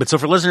 Mm-hmm. But so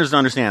for listeners to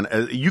understand,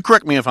 you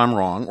correct me if I'm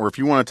wrong, or if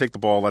you want to take the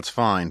ball, that's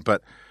fine.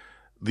 But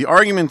the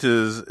argument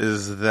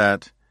is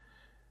that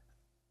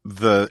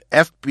the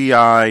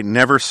FBI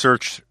never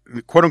searched,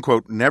 quote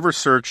unquote, never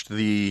searched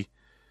the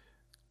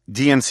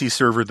DNC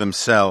server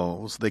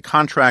themselves. They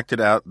contracted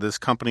out this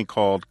company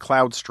called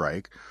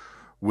CloudStrike,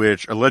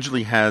 which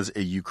allegedly has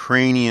a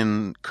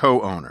Ukrainian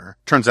co-owner.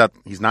 Turns out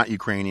he's not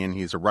Ukrainian.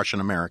 He's a Russian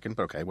American,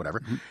 but okay, whatever.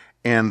 Mm-hmm.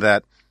 And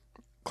that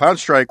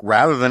CloudStrike,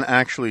 rather than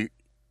actually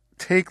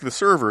take the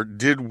server,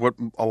 did what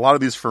a lot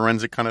of these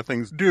forensic kind of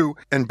things do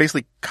and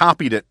basically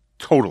copied it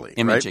totally.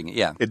 Imaging, right?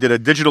 Yeah. It did a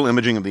digital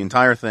imaging of the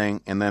entire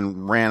thing and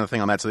then ran a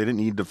thing on that, so they didn't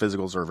need the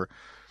physical server.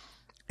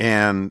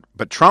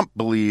 But Trump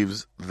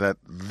believes that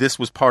this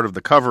was part of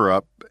the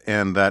cover-up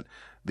and that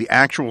the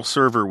actual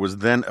server was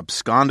then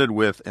absconded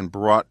with and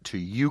brought to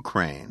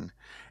Ukraine.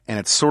 And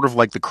it's sort of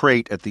like the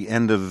crate at the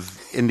end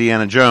of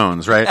Indiana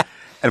Jones, right?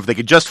 And if they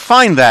could just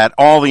find that,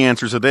 all the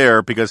answers are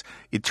there, because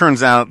it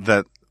turns out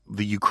that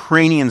the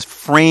Ukrainians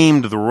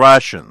framed the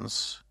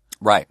Russians.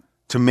 Right.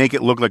 To make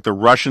it look like the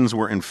Russians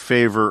were in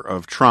favor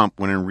of Trump,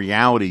 when in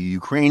reality,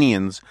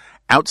 Ukrainians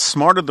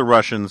outsmarted the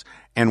Russians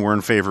and were in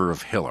favor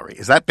of Hillary.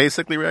 Is that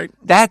basically right?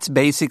 That's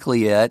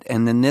basically it.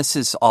 And then this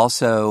is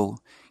also,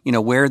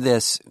 where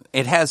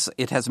it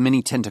has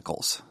many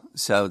tentacles.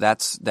 So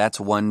that's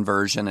one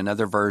version.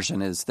 Another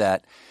version is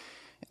that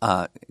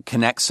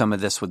connects some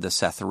of this with the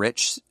Seth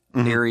Rich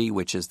theory,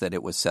 which is that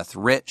it was Seth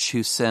Rich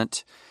who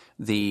sent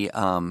the,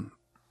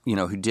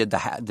 who did the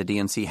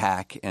DNC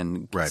hack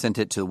and sent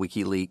it to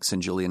WikiLeaks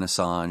and Julian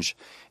Assange.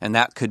 And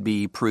that could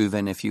be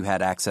proven if you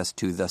had access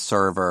to the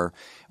server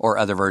or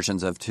other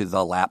versions to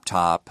the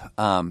laptop.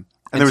 And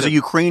there was a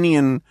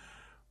Ukrainian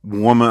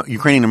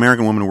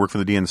American woman who worked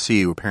for the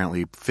DNC who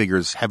apparently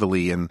figures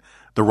heavily in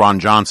the Ron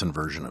Johnson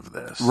version of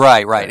this.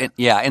 Right.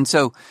 And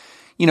so,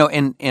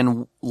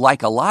 and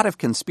like a lot of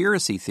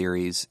conspiracy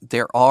theories,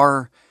 there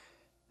are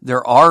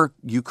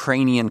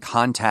Ukrainian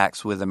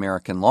contacts with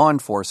American law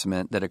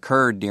enforcement that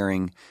occurred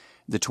during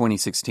the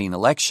 2016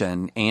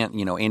 election, and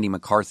Andy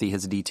McCarthy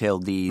has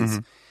detailed these,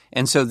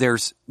 and so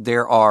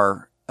there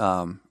are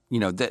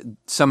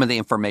some of the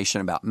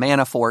information about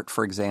Manafort,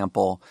 for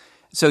example.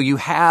 So you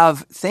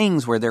have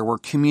things where there were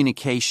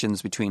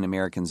communications between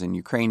Americans and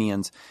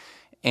Ukrainians,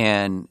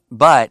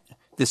 but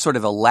this sort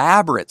of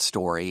elaborate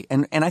story,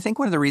 and I think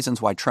one of the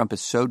reasons why Trump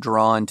is so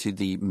drawn to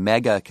the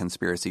mega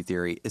conspiracy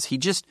theory is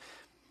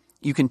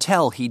you can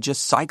tell he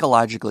just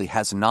psychologically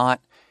has not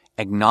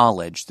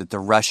acknowledged that the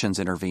Russians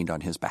intervened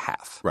on his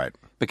behalf. Right.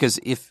 Because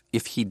if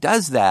he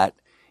does that,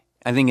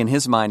 I think in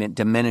his mind it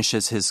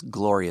diminishes his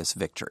glorious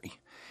victory,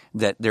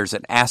 that there's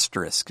an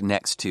asterisk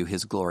next to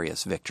his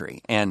glorious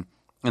victory. And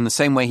in the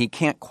same way, he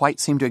can't quite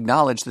seem to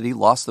acknowledge that he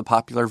lost the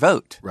popular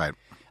vote. Right.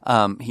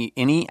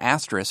 Any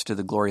asterisk to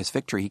the glorious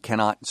victory, he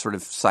cannot sort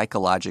of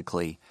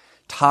psychologically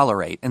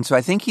tolerate. And so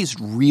I think he's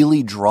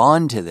really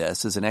drawn to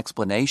this as an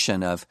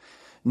explanation of,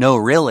 no,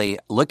 really,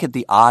 look at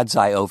the odds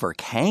I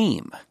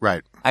overcame.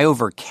 Right. I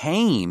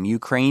overcame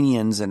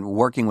Ukrainians and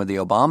working with the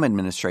Obama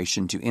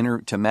administration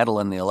to meddle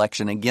in the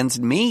election against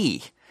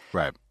me.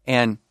 Right.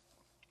 And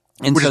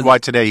which is why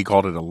today he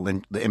called it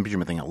the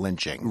impeachment thing a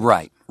lynching.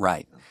 Right.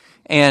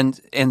 And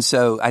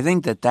so I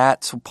think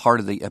that's part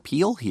of the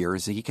appeal here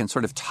is that he can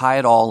sort of tie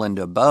it all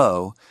into a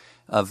bow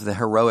of the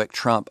heroic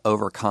Trump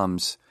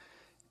overcomes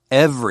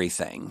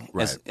everything,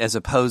 right, as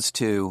opposed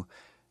to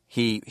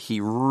he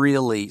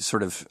really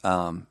sort of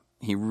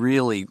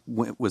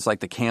was like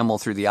the camel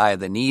through the eye of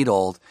the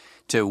needle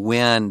to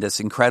win this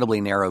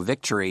incredibly narrow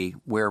victory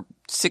where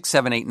 6,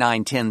 7, 8,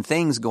 9, 10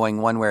 things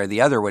going one way or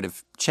the other would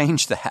have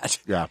changed that.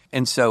 Yeah.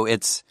 And so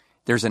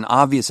there's an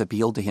obvious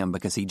appeal to him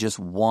because he just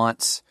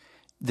wants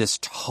this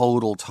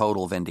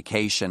total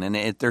vindication.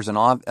 And there's a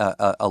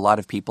lot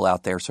of people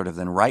out there sort of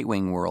in the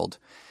right-wing world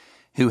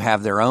who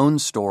have their own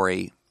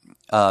story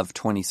of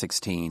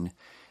 2016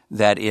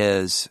 that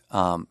is,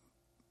 the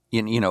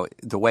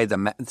way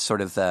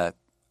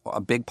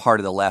a big part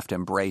of the left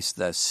embraced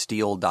the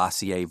Steele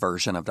dossier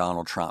version of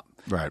Donald Trump.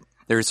 Right.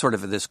 There's sort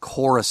of this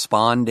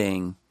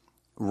corresponding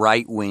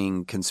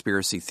right-wing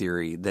conspiracy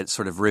theory that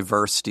sort of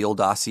reverse Steele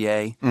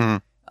dossier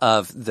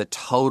of the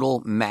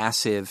total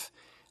massive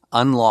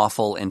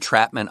unlawful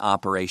entrapment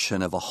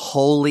operation of a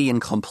wholly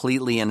and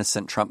completely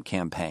innocent Trump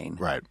campaign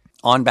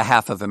on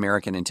behalf of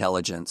American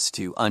intelligence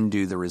to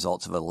undo the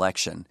results of an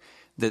election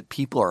that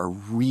people are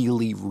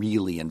really,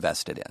 really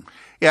invested in.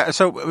 Yeah,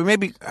 so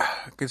maybe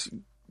because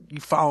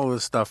you follow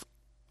this stuff,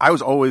 I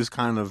was always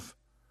kind of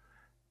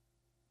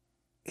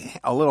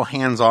a little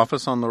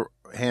hands-offish on the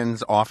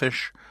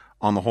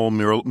whole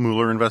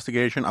Mueller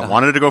investigation. I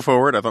wanted it to go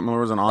forward. I thought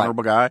Mueller was an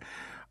honorable guy.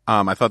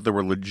 I thought there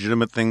were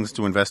legitimate things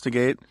to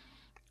investigate.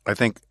 I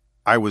think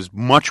I was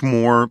much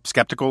more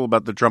skeptical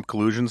about the Trump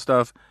collusion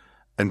stuff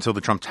until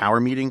the Trump Tower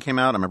meeting came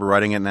out. I remember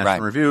writing it in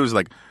National Review. It was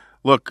like,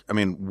 look, I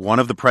mean, one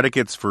of the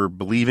predicates for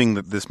believing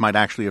that this might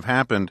actually have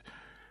happened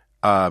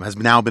has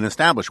now been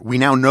established. We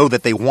now know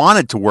that they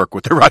wanted to work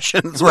with the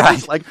Russians.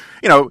 Right. Like,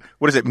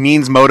 what is it?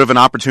 Means, motive, and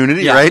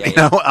opportunity, right?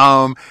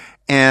 Yeah.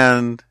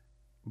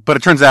 But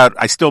it turns out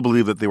I still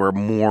believe that they were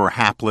more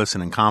hapless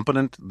and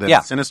incompetent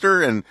than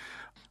sinister. And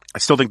I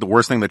still think the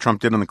worst thing that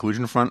Trump did on the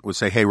collusion front was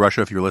say, "Hey,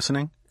 Russia, if you're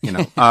listening,"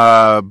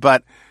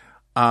 But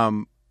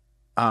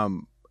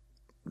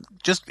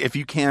just if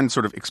you can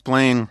sort of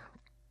explain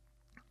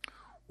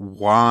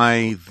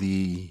why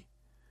the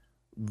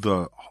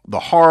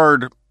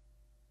hard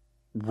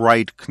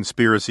right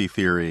conspiracy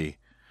theory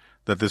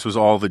that this was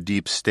all the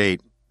deep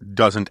state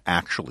doesn't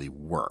actually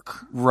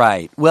work.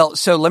 Right. Well,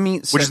 so let me...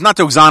 Which is not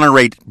to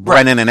exonerate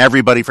Brennan and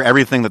everybody for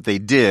everything that they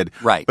did.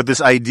 Right. But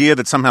this idea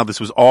that somehow this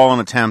was all an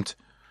attempt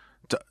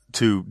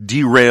to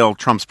derail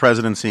Trump's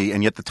presidency,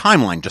 and yet the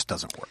timeline just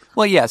doesn't work.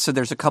 Well, yeah, so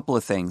there's a couple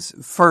of things.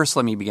 First,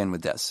 let me begin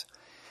with this.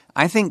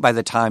 I think by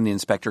the time the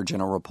Inspector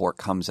General report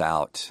comes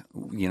out,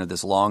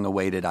 this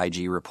long-awaited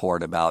IG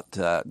report about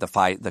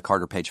the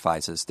Carter Page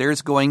FISAs,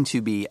 there's going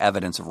to be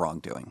evidence of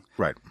wrongdoing.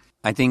 Right.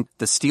 I think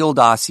the Steele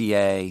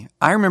dossier,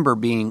 I remember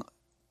being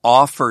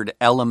offered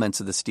elements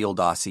of the Steele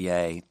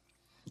dossier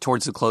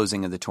towards the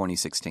closing of the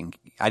 2016.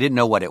 I didn't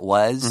know what it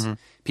was. Mm-hmm.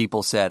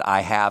 People said,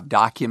 I have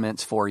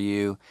documents for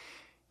you.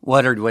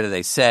 What do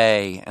they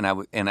say? And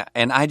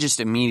I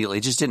just immediately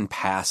just didn't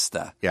pass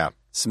the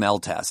smell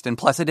test. And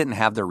plus I didn't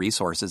have the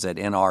resources at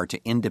NR to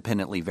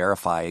independently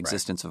verify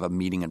existence of a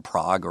meeting in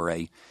Prague or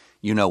a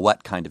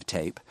what kind of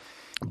tape.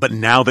 But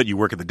now that you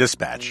work at the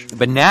Dispatch.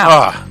 But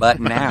now,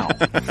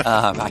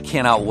 I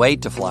cannot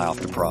wait to fly off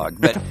to Prague.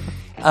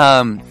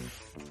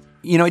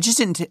 It just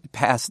didn't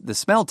pass the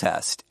smell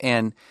test.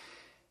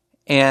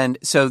 And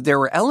so there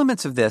were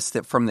elements of this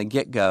that from the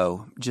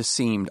get-go just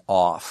seemed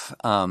off.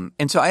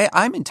 And so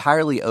I'm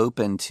entirely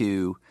open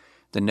to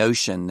the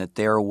notion that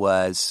there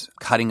was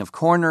cutting of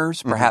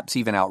corners, perhaps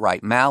even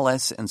outright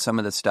malice, and some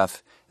of the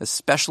stuff,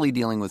 especially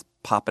dealing with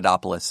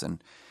Papadopoulos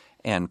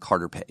and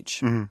Carter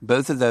Page.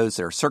 Both of those,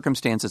 there are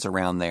circumstances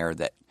around there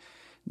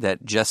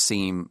that just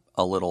seem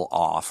a little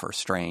off or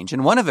strange.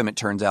 And one of them, it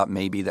turns out,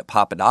 may be that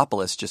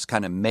Papadopoulos just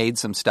kind of made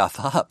some stuff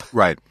up.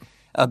 Right.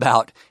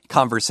 About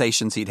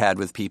conversations he'd had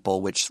with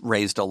people, which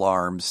raised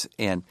alarms.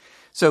 And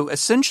so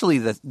essentially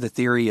the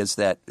theory is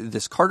that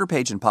this Carter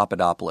Page and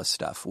Papadopoulos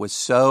stuff was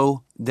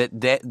so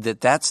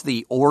that's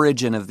the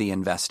origin of the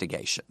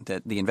investigation.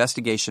 That the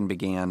investigation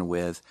began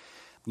with,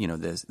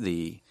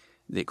 the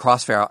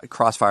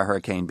Crossfire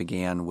Hurricane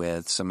began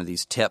with some of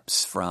these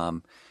tips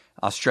from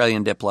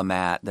Australian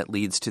diplomat that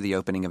leads to the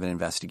opening of an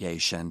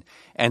investigation.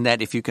 And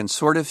that if you can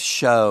sort of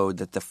show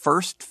that the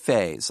first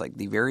phase, like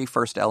the very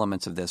first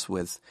elements of this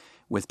with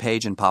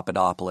Page and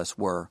Papadopoulos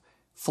were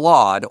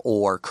flawed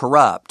or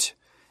corrupt,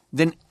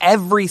 then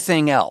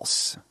everything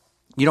else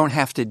you don't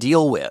have to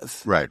deal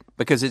with. Right.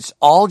 Because it's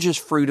all just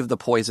fruit of the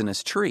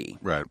poisonous tree.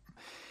 Right.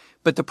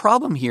 But the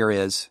problem here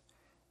is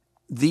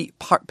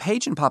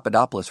Page and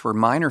Papadopoulos were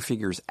minor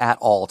figures at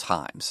all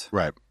times.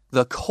 Right.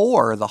 The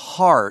core, the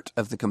heart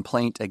of the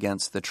complaint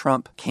against the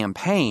Trump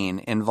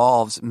campaign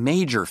involves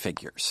major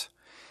figures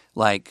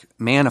like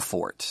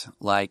Manafort,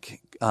 like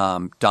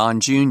Don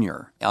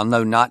Jr.,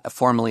 although not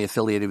formally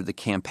affiliated with the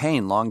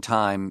campaign,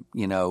 longtime,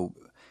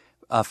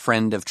 a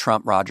friend of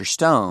Trump, Roger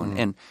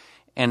Stone.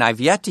 And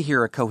I've yet to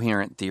hear a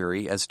coherent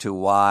theory as to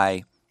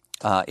why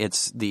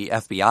it's the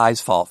FBI's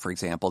fault, for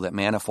example, that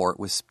Manafort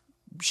was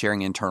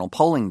sharing internal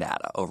polling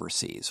data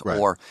overseas, right.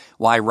 Or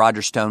why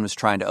Roger Stone was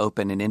trying to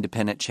open an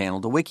independent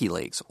channel to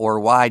WikiLeaks, or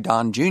why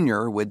Don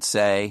Jr. would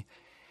say,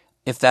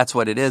 if that's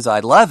what it is,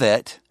 I'd love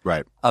it,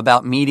 right.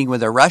 About meeting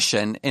with a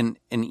Russian in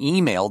an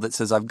email that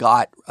says, I've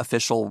got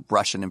official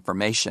Russian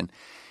information.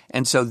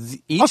 And so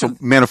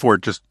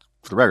Manafort, just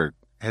for the record,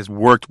 has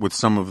worked with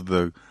some of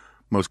the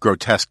most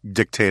grotesque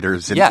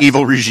dictators and yes.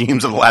 evil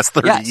regimes of the last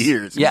 30 yes.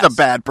 years. He's yes. a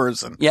bad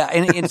person. Yeah,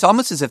 and it's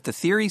almost as if the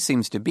theory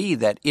seems to be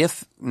that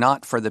if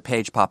not for the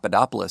Page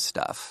Papadopoulos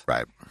stuff,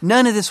 right.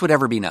 None of this would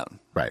ever be known.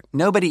 Right.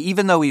 Nobody,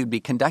 even though we would be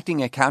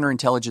conducting a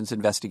counterintelligence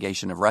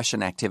investigation of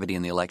Russian activity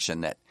in the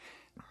election,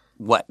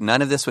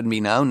 none of this would be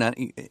known?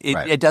 Right.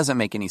 It doesn't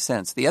make any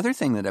sense. The other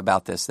thing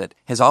about this that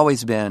has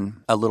always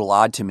been a little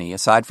odd to me,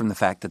 aside from the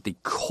fact that the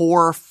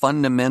core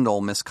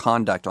fundamental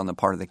misconduct on the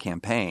part of the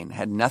campaign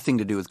had nothing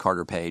to do with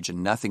Carter Page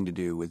and nothing to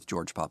do with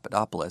George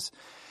Papadopoulos.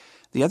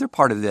 The other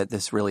part of it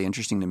that's really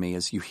interesting to me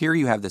is you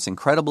have this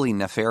incredibly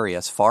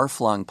nefarious,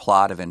 far-flung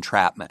plot of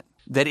entrapment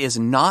that is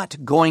not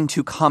going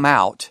to come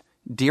out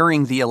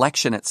during the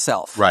election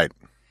itself. Right.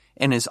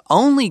 And is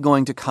only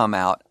going to come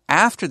out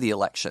after the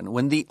election,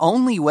 when the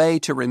only way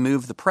to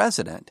remove the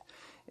president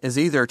is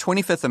either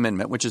 25th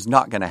Amendment, which is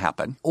not going to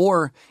happen,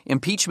 or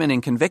impeachment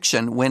and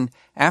conviction when,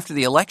 after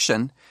the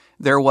election,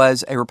 there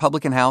was a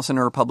Republican House and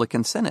a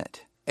Republican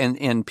Senate.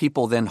 And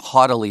people then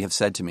haughtily have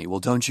said to me,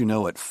 well, don't you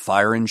know what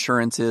fire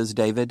insurance is,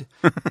 David?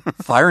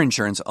 Fire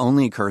insurance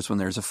only occurs when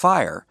there's a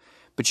fire.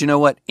 But you know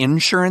what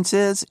insurance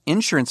is?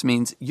 Insurance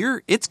means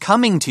it's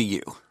coming to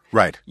you.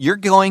 Right. You're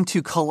going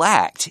to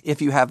collect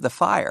if you have the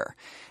fire.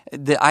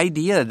 The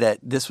idea that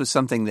this was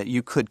something that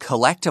you could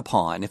collect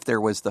upon if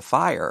there was the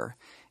fire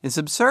is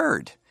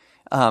absurd.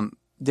 I've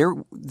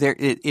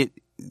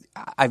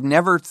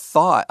never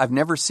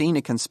seen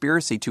a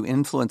conspiracy to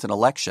influence an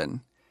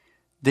election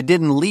that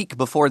didn't leak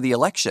before the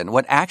election.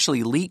 What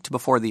actually leaked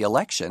before the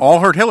election all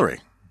hurt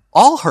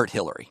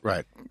Hillary.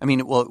 Right. I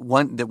mean, well,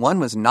 one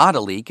was not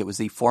a leak. It was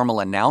the formal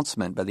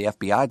announcement by the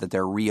FBI that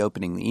they're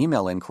reopening the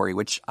email inquiry,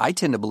 which I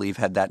tend to believe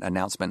had that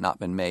announcement not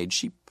been made,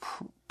 she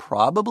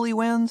probably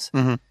wins.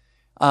 Mm-hmm.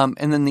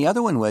 And then the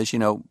other one was,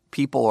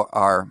 people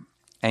are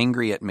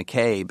angry at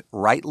McCabe,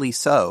 rightly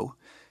so,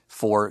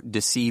 for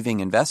deceiving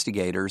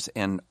investigators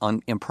and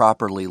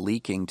improperly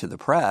leaking to the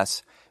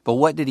press. But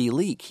what did he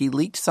leak? He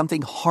leaked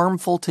something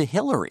harmful to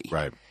Hillary.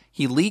 Right.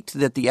 He leaked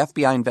that the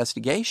FBI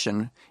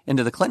investigation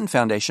into the Clinton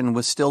Foundation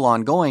was still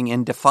ongoing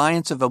in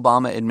defiance of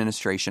Obama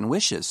administration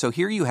wishes. So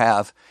here you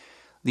have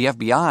the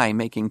FBI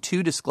making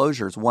two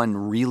disclosures, one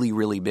really,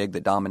 really big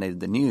that dominated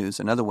the news,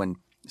 another one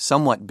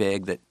somewhat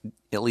big that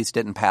at least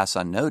didn't pass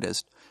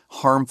unnoticed,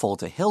 harmful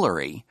to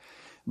Hillary.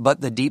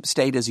 But the deep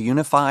state is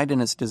unified in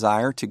its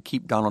desire to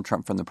keep Donald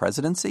Trump from the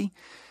presidency.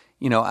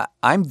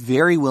 I'm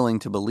very willing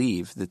to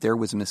believe that there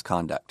was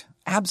misconduct.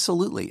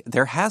 Absolutely.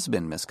 There has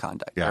been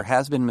misconduct. Yeah. There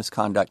has been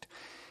misconduct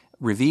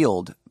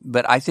revealed.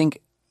 But I think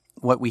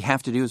what we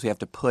have to do is we have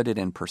to put it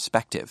in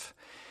perspective.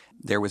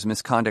 There was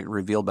misconduct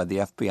revealed by the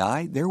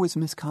FBI. There was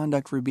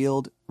misconduct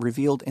revealed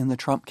in the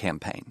Trump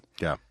campaign.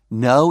 Yeah.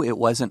 No, it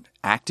wasn't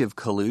active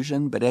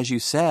collusion. But as you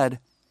said,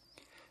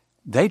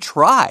 they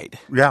tried.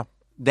 Yeah.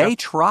 They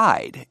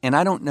tried. And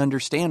I don't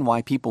understand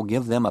why people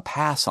give them a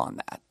pass on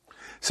that.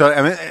 So,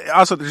 I mean,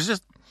 also,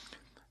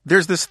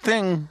 there's this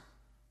thing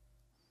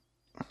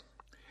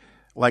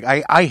like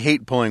I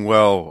hate pulling,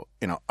 well,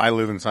 I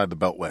live inside the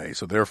Beltway,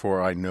 so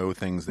therefore I know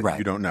things that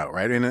you don't know,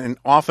 right? And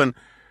often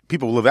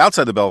people who live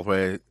outside the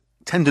Beltway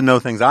tend to know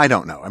things I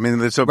don't know. I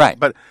mean, so, right.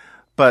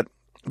 But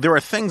there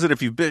are things that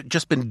if you've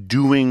just been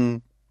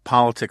doing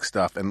politics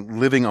stuff and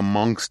living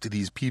amongst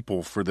these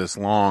people for this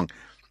long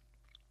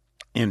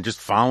and just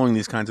following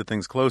these kinds of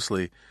things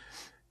closely,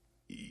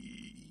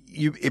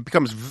 it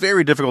becomes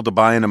very difficult to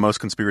buy into most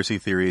conspiracy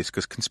theories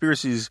because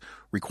conspiracies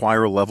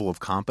require a level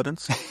of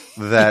competence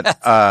that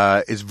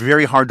yes. Is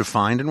very hard to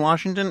find in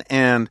Washington.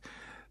 And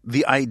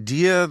the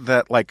idea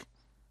that, like,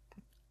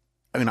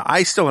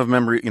 I still have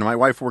memory. My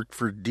wife worked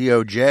for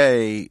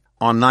DOJ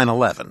on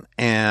 9/11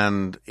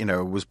 and,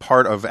 was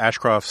part of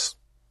Ashcroft's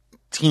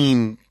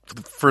team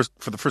for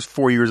the first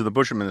 4 years of the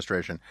Bush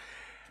administration.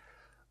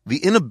 The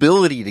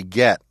inability to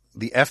get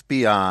the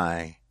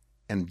FBI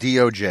and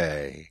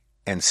DOJ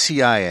and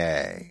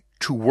CIA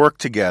to work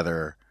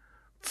together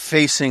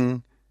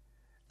facing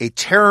a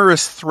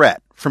terrorist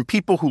threat from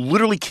people who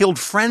literally killed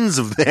friends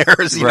of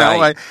theirs,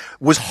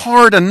 was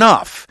hard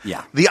enough.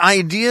 Yeah. The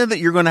idea that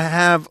you're going to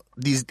have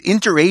this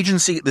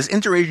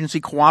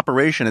interagency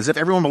cooperation as if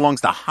everyone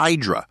belongs to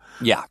Hydra.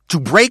 Yeah. To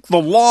break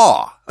the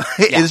law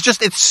is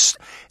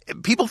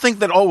people think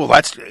that,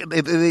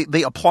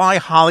 they apply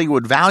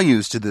Hollywood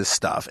values to this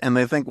stuff. And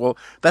they think, well,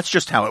 that's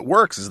just how it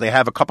works is they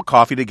have a cup of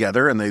coffee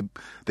together and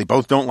they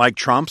both don't like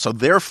Trump. So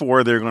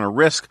therefore they're going to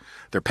risk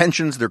their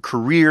pensions, their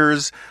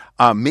careers,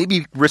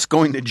 maybe risk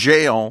going to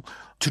jail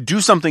to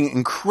do something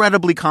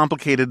incredibly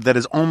complicated that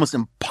is almost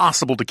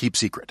impossible to keep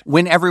secret.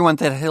 When everyone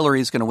thinks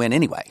Hillary's going to win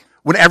anyway.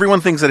 When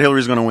everyone thinks that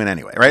Hillary's going to win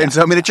anyway, right? Yeah. And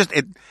so,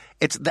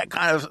 it's that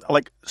kind of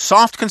like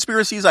soft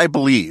conspiracies, I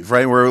believe,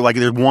 right? Where like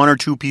there's one or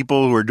two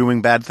people who are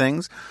doing bad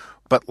things,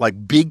 but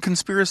like big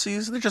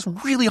conspiracies, they're just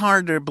really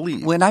hard to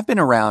believe. When I've been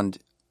around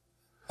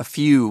a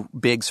few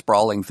big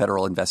sprawling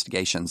federal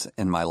investigations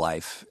in my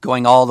life,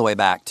 going all the way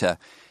back to,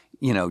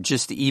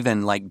 just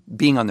even like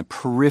being on the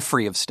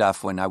periphery of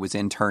stuff when I was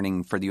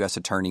interning for the U.S.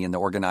 Attorney in the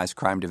Organized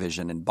Crime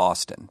Division in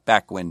Boston,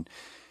 back when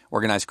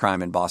organized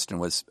crime in Boston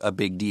was a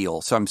big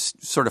deal. So I'm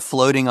sort of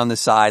floating on the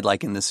side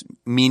like in this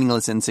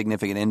meaningless,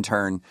 insignificant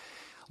intern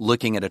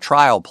looking at a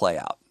trial play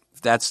out.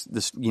 That's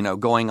this,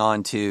 going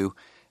on to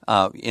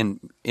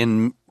in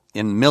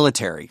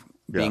military,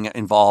 being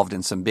involved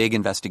in some big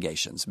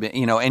investigations,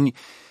 and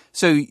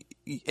so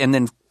and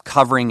then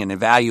covering and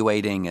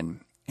evaluating and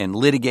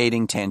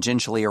litigating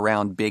tangentially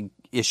around big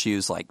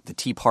issues like the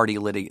Tea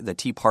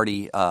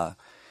Party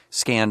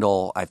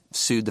scandal. I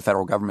sued the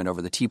federal government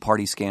over the Tea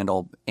Party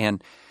scandal.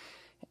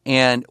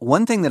 And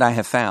one thing that I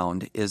have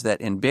found is that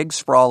in big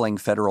sprawling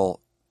federal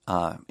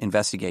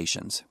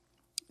investigations,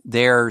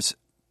 there's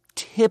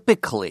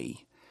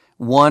typically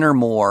one or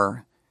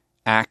more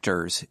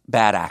actors,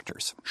 bad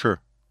actors. Sure.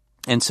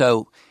 And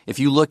so if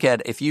you look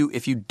at if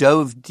you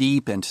dove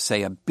deep into,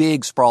 say, a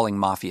big sprawling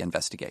mafia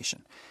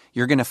investigation,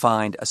 you're going to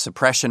find a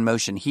suppression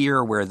motion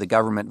here where the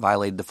government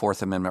violated the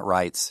Fourth Amendment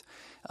rights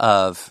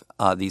of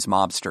these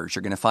mobsters.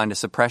 You're going to find a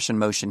suppression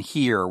motion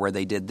here where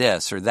they did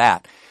this or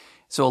that.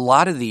 So a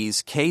lot of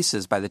these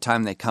cases, by the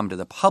time they come to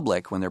the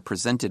public, when they're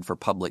presented for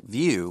public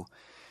view,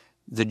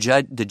 the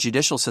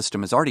judicial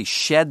system has already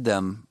shed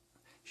them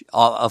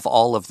of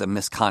all of the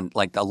misconduct.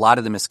 Like a lot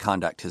of the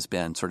misconduct has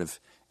been sort of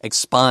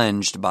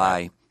expunged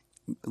by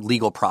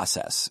legal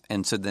process.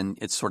 And so then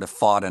it's sort of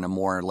fought on a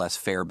more or less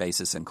fair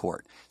basis in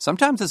court.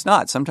 Sometimes it's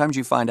not. Sometimes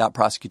you find out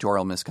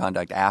prosecutorial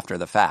misconduct after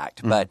the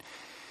fact. Mm-hmm.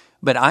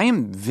 But I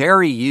am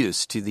very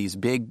used to these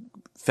big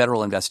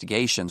federal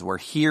investigations where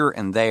here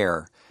and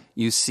there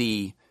you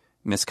see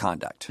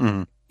misconduct,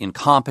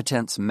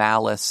 incompetence,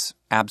 malice,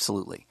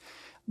 absolutely.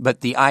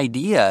 But the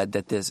idea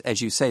that this,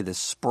 as you say, this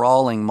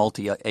sprawling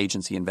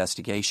multi-agency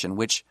investigation,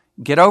 which,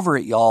 get over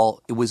it,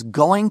 y'all, it was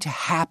going to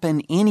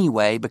happen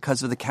anyway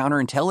because of the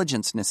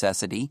counterintelligence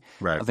necessity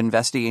of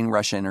investigating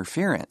Russia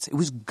interference. It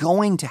was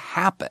going to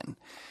happen.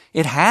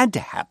 It had to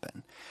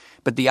happen.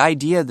 But the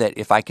idea that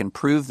if I can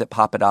prove that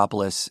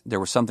Papadopoulos, there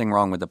was something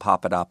wrong with the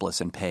Papadopoulos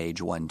in page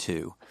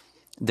 1-2,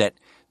 that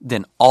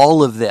then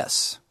all of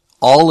this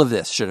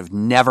should have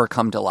never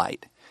come to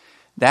light.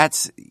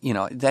 That's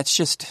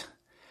just,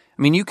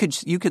 I mean, you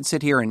could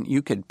sit here and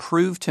you could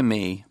prove to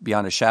me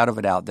beyond a shadow of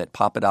a doubt that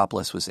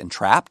Papadopoulos was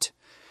entrapped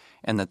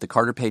and that the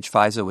Carter Page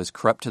FISA was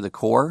corrupt to the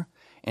core,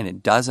 and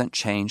it doesn't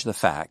change the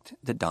fact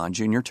that Don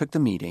Jr. took the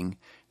meeting,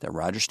 that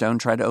Roger Stone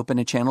tried to open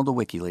a channel to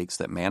WikiLeaks,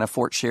 that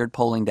Manafort shared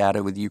polling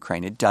data with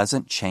Ukraine. It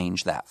doesn't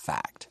change that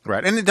fact.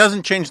 Right. And it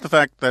doesn't change the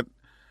fact that,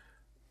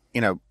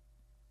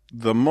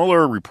 the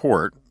Mueller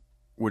report,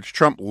 which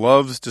Trump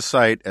loves to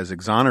cite as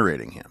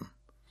exonerating him,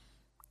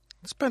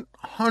 spent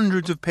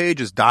hundreds of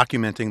pages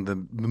documenting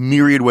the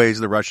myriad ways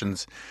the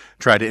Russians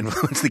tried to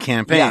influence the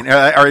campaign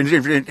or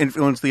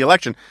influence the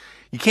election.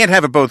 You can't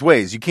have it both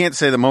ways. You can't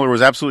say that Mueller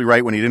was absolutely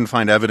right when he didn't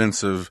find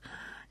evidence of,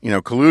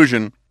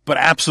 collusion, but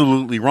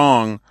absolutely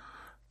wrong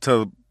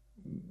to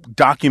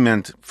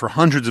document for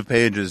hundreds of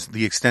pages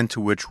the extent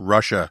to which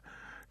Russia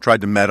tried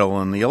to meddle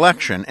in the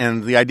election.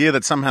 And the idea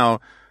that somehow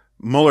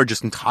Mueller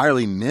just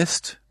entirely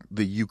missed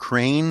the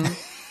Ukraine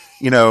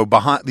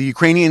behind the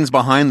Ukrainians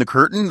behind the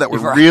curtain that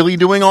were really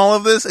doing all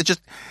of this. It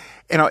just,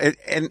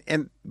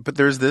 but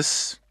there's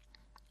this,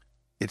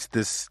 it's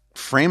this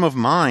frame of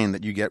mind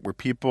that you get where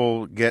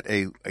people get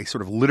a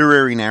sort of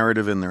literary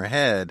narrative in their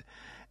head,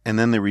 and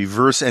then they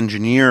reverse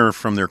engineer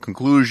from their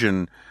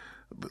conclusion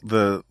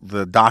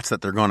the dots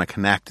that they're going to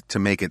connect to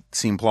make it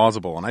seem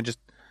plausible. And it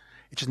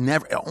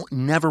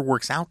never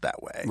works out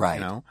that way.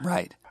 Right.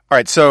 Right. All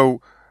right.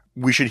 So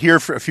we should hear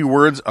a few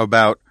words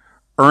about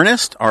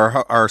Earnest,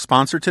 our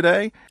sponsor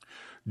today.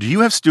 Do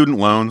you have student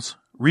loans?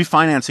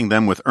 Refinancing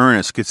them with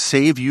Earnest could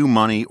save you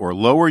money or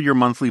lower your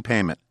monthly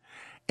payment,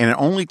 and it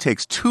only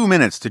takes 2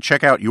 minutes to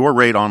check out your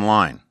rate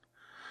online.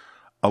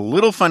 A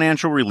little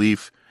financial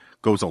relief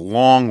goes a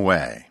long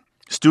way.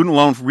 Student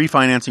loan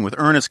refinancing with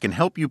Earnest can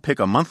help you pick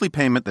a monthly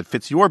payment that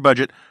fits your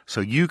budget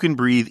so you can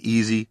breathe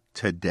easy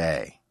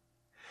today.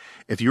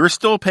 If you're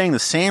still paying the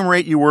same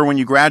rate you were when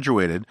you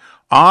graduated,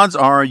 odds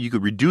are you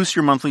could reduce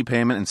your monthly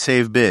payment and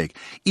save big.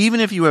 Even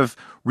if you have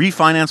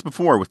refinanced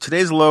before, with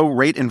today's low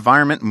rate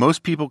environment,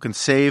 most people can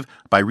save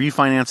by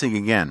refinancing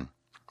again.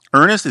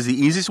 Earnest is the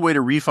easiest way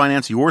to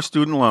refinance your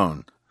student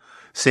loan,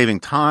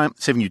 saving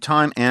you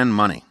time and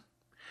money.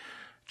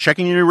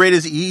 Checking your new rate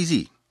is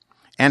easy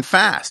and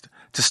fast.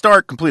 To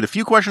start, complete a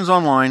few questions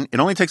online.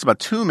 It only takes about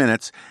 2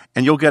 minutes,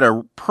 and you'll get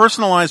a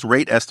personalized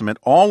rate estimate,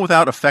 all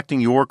without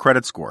affecting your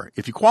credit score.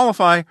 If you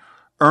qualify,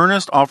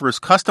 Earnest offers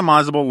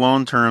customizable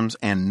loan terms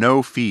and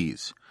no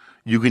fees.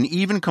 You can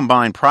even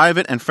combine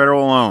private and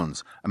federal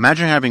loans.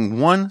 Imagine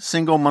having one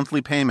single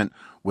monthly payment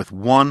with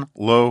one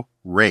low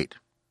rate.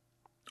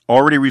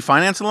 Already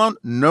refinanced a loan?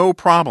 No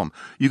problem.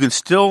 You can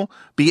still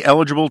be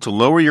eligible to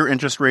lower your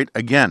interest rate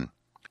again.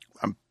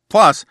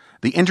 Plus,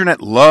 the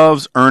internet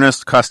loves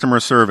Earnest customer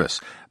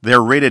service.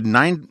 They're rated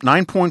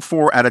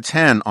 9.4 out of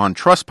 10 on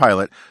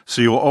Trustpilot,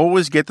 so you'll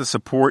always get the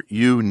support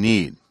you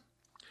need.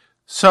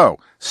 So,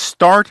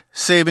 start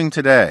saving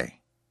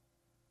today.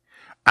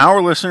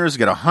 Our listeners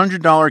get a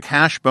 $100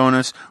 cash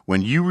bonus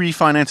when you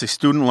refinance a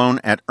student loan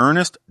at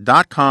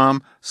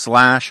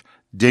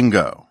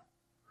earnest.com/dingo.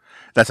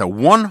 That's a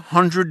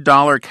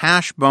 $100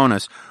 cash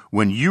bonus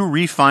when you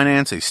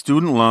refinance a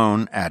student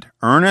loan at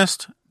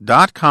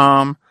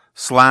earnest.com/dingo.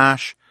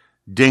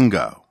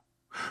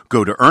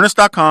 Go to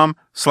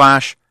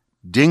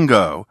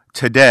earnest.com/dingo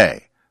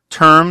today.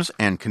 Terms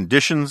and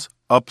conditions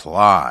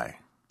apply.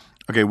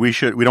 Okay, we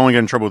don't want to get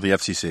in trouble with the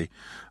FCC,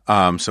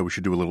 so we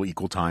should do a little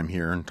equal time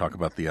here and talk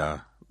about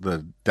the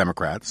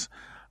Democrats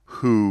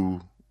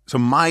who. So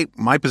my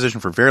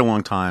position for a very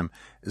long time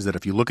is that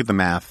if you look at the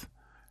math,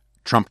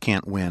 Trump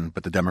can't win,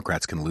 but the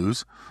Democrats can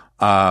lose,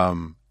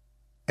 and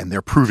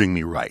they're proving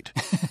me right.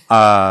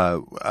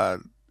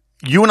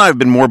 You and I have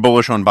been more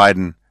bullish on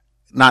Biden,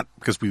 not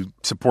because we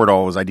support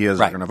all his ideas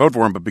and are going to vote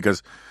for him, but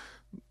because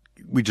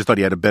we just thought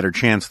he had a better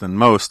chance than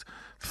most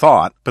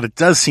thought. But it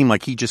does seem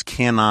like he just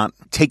cannot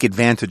take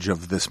advantage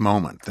of this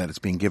moment that is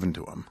being given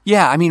to him.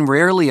 Yeah, I mean,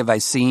 rarely have I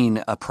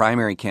seen a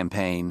primary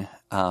campaign,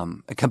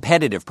 a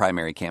competitive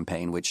primary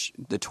campaign, which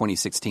the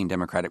 2016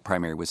 Democratic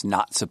primary was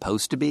not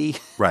supposed to be,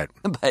 right?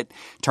 But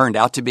turned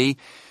out to be.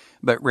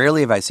 But rarely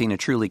have I seen a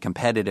truly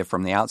competitive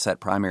from the outset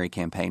primary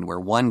campaign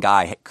where one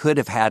guy could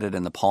have had it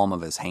in the palm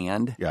of his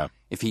hand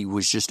if he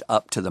was just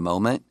up to the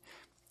moment.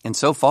 And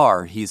so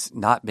far, he's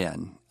not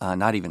been,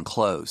 not even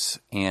close.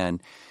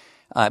 And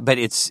but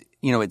it's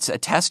a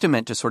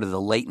testament to sort of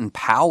the latent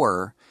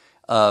power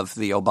of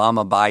the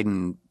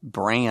Obama-Biden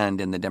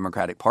brand in the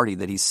Democratic Party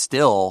that he's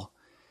still,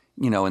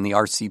 in the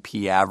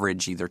RCP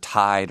average, either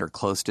tied or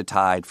close to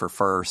tied for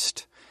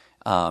first.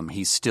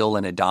 He's still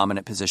in a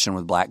dominant position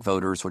with black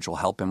voters, which will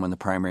help him when the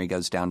primary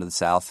goes down to the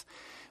South.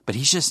 But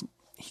he just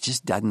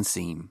doesn't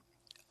seem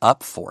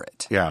up for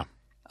it. Yeah.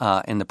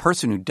 And the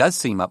person who does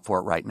seem up for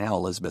it right now,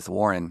 Elizabeth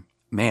Warren,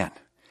 man,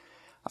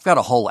 I've got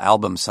a whole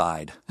album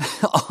side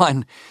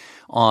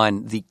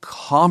on the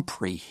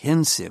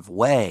comprehensive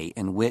way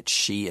in which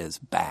she is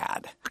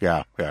bad.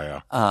 Yeah.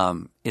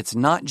 It's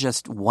not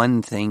just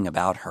one thing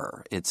about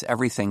her. It's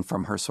everything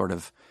from her sort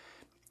of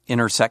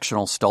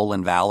intersectional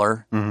stolen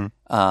valor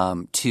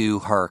to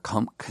her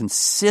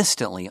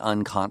consistently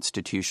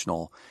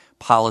unconstitutional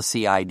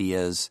policy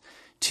ideas,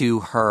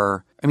 to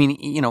her, I mean,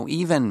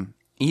 even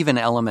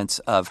elements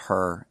of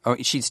her,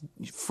 she's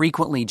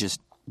frequently just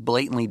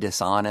blatantly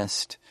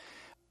dishonest.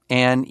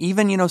 And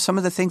even, some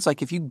of the things,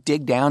 like if you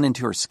dig down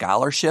into her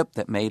scholarship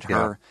that made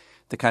her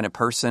the kind of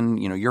person,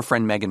 your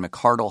friend Megan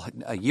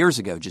McArdle years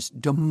ago just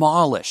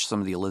demolished some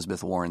of the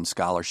Elizabeth Warren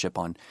scholarship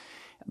on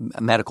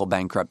medical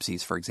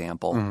bankruptcies, for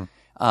example.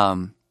 I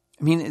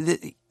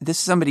mean, this is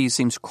somebody who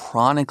seems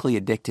chronically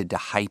addicted to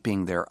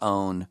hyping their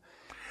own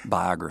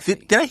biography.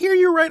 Did I hear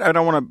you right? I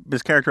don't want to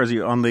mischaracterize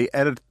you. On the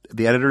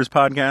editor's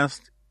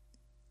podcast,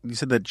 you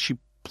said that she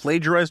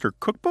plagiarized her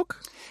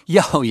cookbook?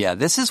 Yeah.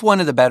 This is one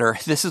of the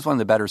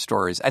better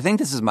stories. I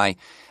think I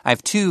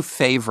have two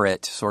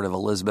favorite sort of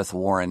Elizabeth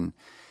Warren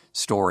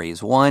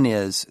stories. One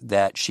is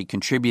that she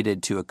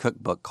contributed to a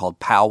cookbook called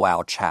Pow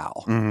Wow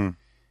Chow.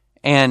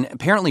 And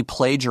apparently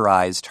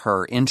plagiarized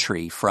her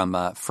entry from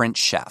a French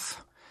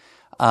chef.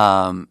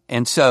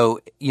 And so,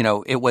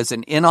 it was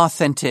an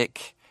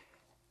inauthentic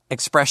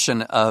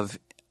expression of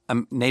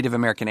Native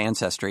American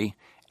ancestry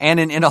and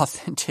an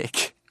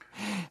inauthentic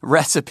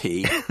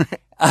recipe.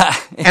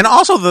 And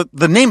also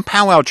the name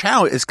Pow Wow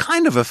Chow is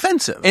kind of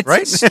offensive,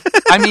 right?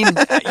 I mean,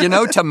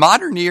 to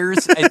modern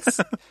ears,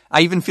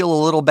 I even feel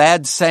a little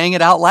bad saying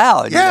it out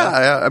loud.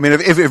 Yeah. I mean,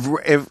 if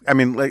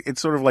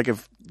it's sort of like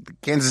if the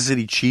Kansas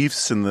City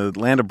Chiefs and the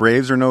Atlanta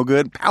Braves are no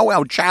good, Pow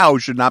Wow Chow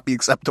should not be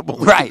acceptable.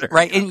 Right, either.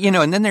 right. And,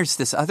 and then there's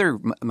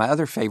my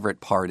other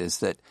favorite part is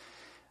that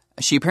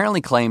she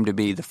apparently claimed to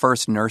be the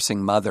first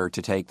nursing mother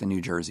to take the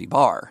New Jersey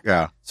bar.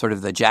 Yeah. Sort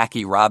of the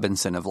Jackie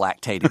Robinson of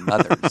lactating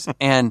mothers.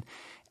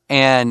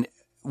 And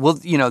well,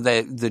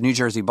 the New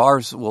Jersey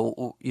bars,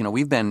 women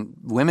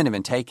have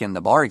been taking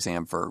the bar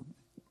exam for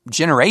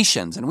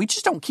generations, and we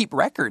just don't keep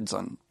records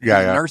on who's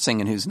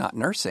nursing and who's not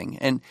nursing.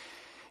 And,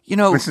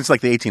 since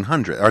like the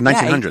 1800s or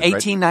 1900s,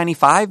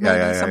 1895,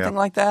 maybe something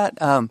like that.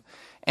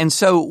 And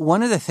so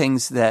one of the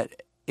things that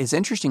is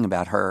interesting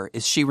about her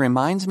is she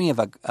reminds me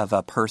of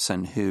a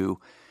person who,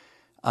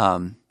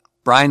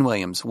 Brian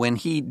Williams, when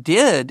he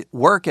did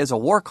work as a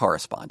war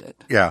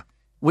correspondent. Yeah.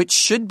 Which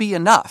should be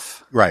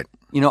enough. Right.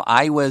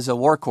 I was a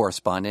war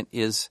correspondent.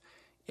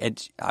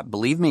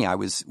 Believe me,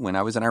 when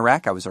I was in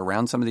Iraq, I was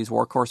around some of these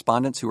war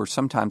correspondents who were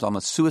sometimes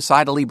almost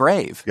suicidally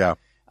brave. Yeah.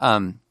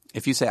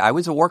 If you say I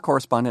was a war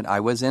correspondent, I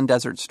was in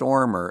Desert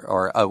Storm,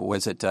 or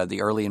was it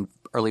the early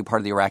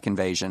part of the Iraq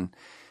invasion?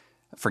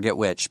 I forget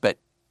which, but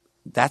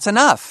that's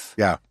enough.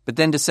 Yeah. But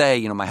then to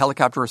say, my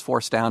helicopter was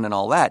forced down and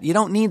all that, you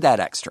don't need that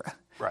extra.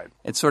 Right.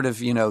 It's sort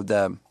of,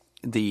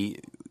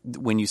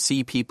 when you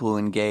see people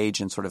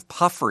engage in sort of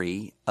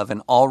puffery of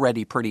an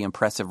already pretty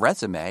impressive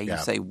resume, you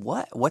say,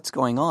 what's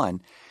going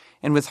on?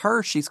 And with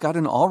her, she's got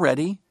an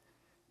already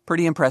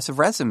pretty impressive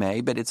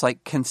resume, but it's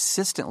like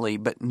consistently,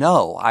 but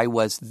no, I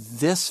was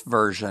this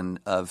version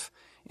of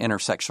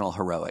intersectional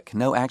heroic.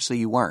 No, actually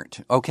you weren't.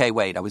 Okay,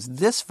 wait, I was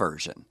this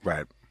version.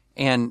 Right.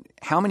 And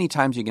how many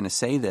times are you going to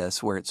say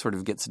this where it sort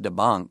of gets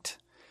debunked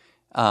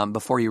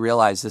before you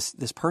realize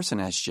this person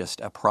has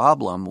just a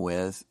problem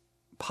with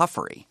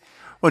puffery?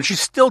 Well,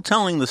 she's still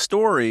telling the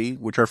story,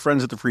 which our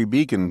friends at the Free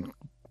Beacon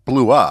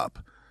blew up,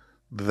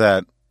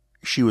 that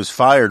she was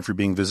fired for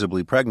being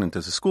visibly pregnant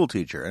as a school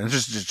teacher, and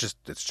it's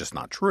just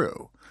not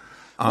true.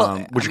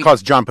 Which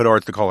caused John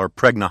Podhoretz to call her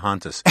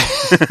Pregnahantis.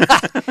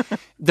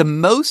 The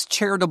most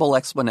charitable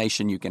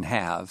explanation you can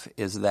have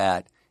is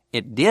that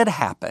it did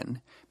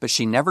happen, but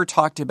she never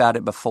talked about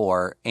it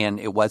before, and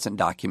it wasn't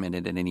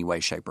documented in any way,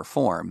 shape, or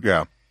form.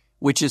 Yeah,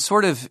 which is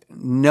sort of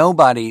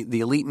the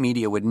elite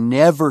media would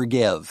never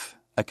give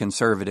a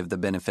conservative the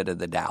benefit of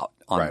the doubt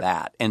on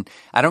that. And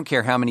I don't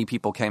care how many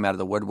people came out of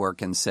the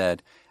woodwork and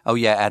said, oh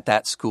yeah,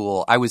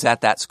 I was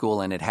at that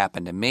school and it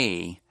happened to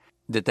me,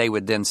 that they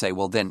would then say,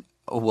 well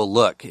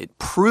look, it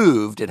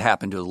proved it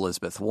happened to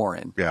Elizabeth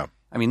Warren. Yeah.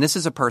 I mean, this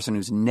is a person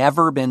who's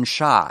never been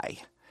shy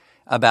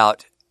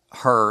about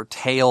her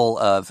tale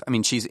of,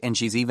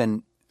 she's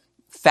even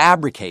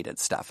fabricated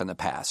stuff in the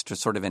past to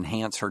sort of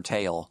enhance her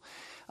tale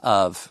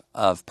of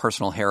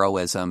personal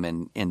heroism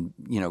and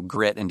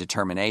grit and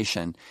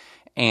determination.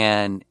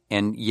 And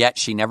yet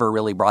she never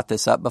really brought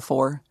this up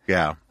before.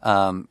 Yeah.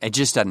 It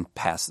just doesn't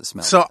pass the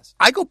smell So test.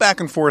 I go back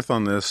and forth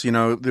on this.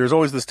 There's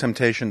always this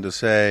temptation to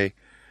say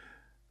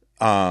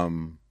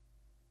that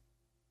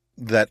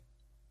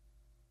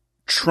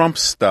Trump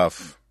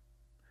stuff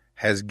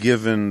has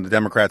given the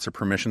Democrats a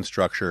permission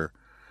structure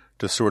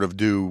to sort of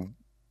do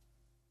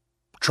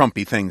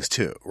Trumpy things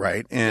too,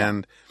 right?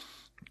 And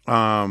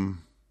I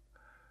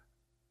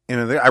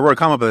wrote a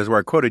comment about this where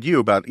I quoted you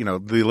about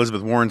the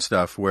Elizabeth Warren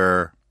stuff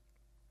where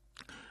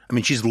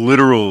she's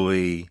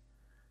literally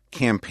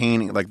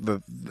campaigning, like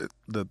the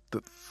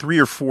 3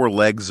 or 4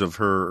 legs of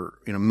her,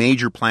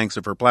 major planks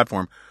of her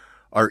platform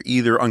are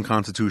either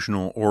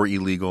unconstitutional or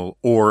illegal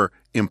or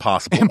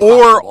impossible.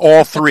 Or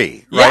all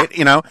three, right?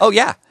 Yeah. Oh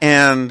yeah.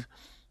 And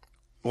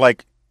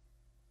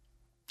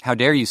how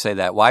dare you say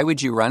that? Why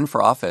would you run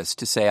for office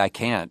to say I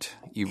can't?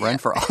 You run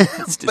for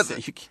office to say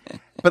you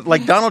can't. But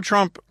Donald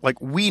Trump,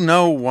 we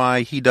know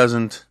why he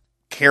doesn't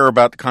care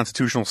about the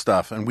constitutional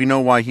stuff, and we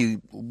know why he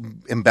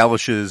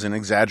embellishes and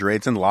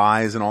exaggerates and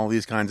lies and all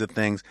these kinds of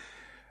things.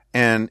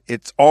 And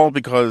it's all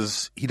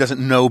because he doesn't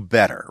know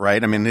better,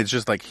 right? It's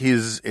just like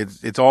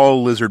it's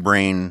all lizard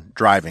brain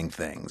driving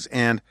things.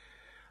 And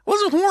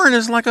Elizabeth Warren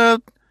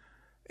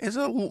is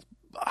a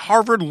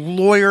Harvard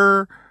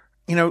lawyer,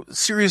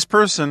 serious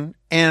person,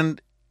 and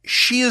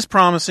she is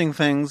promising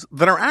things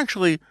that are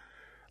actually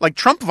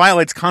Trump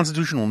violates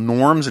constitutional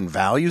norms and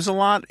values a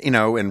lot,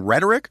 and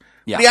rhetoric.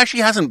 Yeah. But he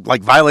actually hasn't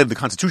violated the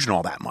Constitution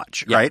all that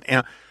much, right?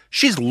 And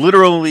she's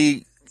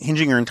literally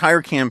hinging her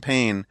entire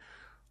campaign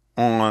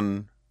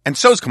on, and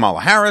so is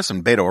Kamala Harris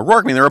and Beto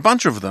O'Rourke. There are a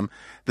bunch of them.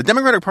 The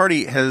Democratic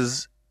Party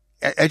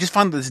I just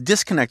found this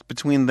disconnect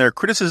between their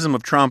criticism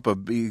of Trump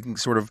of being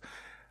sort of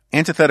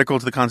antithetical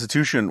to the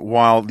Constitution,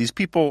 while these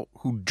people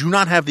who do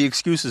not have the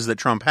excuses that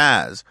Trump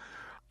has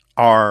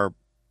are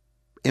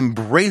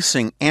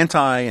embracing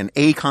anti and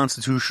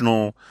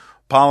a-constitutional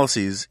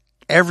policies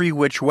every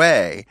which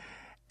way.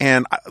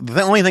 And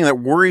the only thing that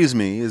worries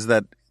me is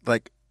that,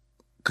 like,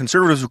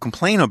 conservatives who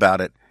complain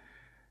about it,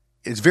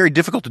 it's very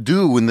difficult to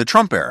do in the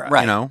Trump era,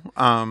 right. you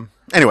know?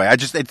 Anyway,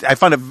 I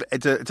find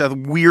it's a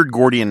weird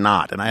Gordian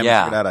knot, and I haven't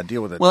figured out how to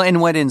deal with it. Well,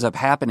 and what ends up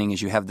happening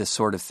is you have this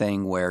sort of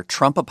thing where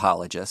Trump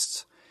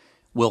apologists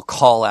will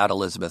call out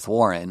Elizabeth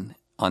Warren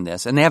on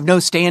this, and they have no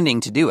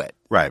standing to do it.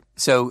 Right.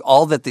 So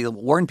all that the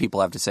Warren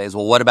people have to say is,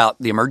 well, what about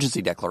the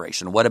emergency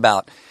declaration? What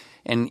about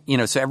 – and, you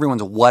know, so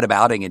everyone's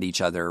what-abouting at each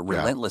other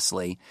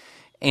relentlessly.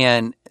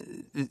 And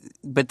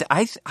but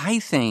I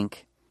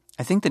think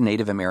the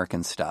Native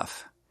American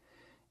stuff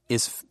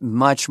is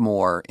much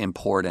more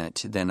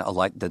important than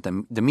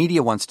that the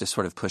media wants to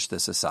sort of push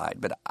this aside.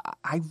 But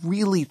I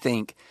really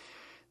think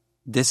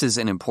this is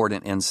an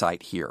important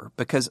insight here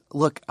because,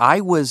 look,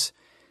 I was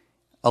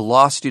a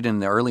law student in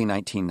the early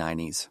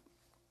 1990s.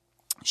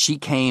 She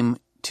came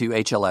to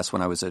HLS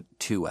when I was at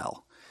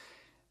 2L.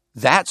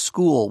 That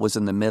school was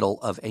in the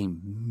middle of a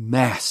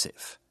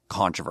massive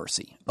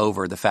controversy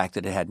over the fact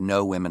that it had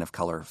no women of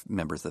color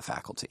members of the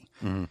faculty.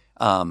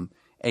 Mm-hmm.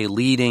 A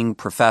leading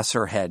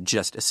professor had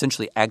just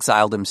essentially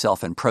exiled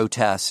himself in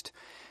protest.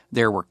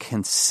 There were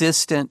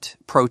consistent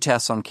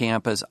protests on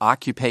campus,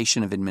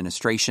 occupation of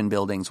administration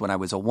buildings. When I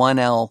was a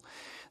 1L,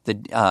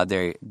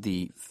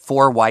 the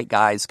 4 white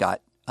guys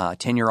got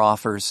tenure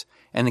offers,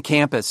 and the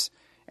campus,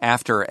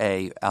 after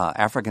a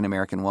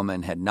African-American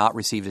woman had not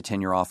received a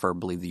tenure offer, I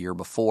believe the year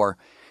before,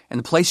 and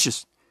the place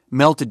just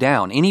melted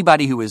down.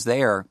 Anybody who was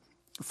there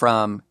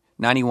from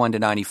 91 to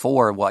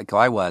 94, like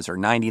I was, or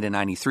 90 to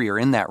 93, or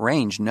in that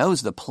range,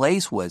 knows the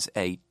place was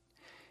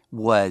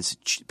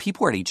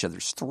people were at each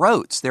other's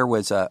throats. There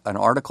was an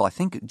article, I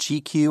think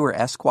GQ or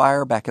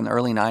Esquire back in the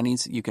early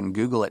 90s. You can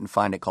Google it and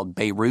find it, called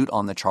Beirut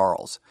on the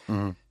Charles,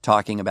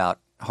 talking about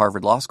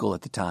Harvard Law School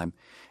at the time.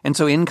 And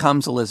so in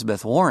comes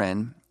Elizabeth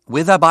Warren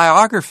with a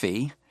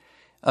biography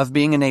of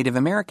being a Native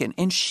American,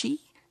 and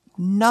she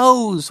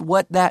knew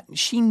what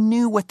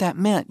that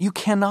meant. You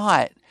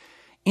cannot,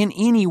 in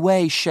any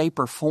way, shape,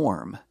 or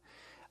form,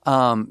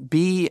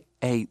 be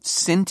a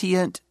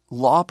sentient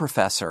law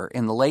professor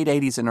in the late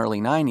 80s and early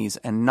 90s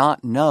and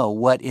not know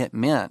what it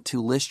meant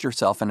to list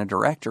yourself in a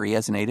directory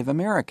as a Native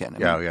American.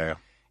 Yeah.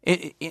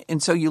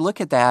 And so you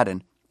look at that,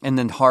 and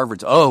then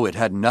Harvard's, it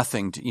had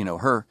nothing to, you know,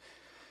 her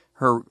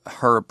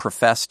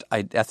professed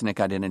ethnic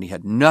identity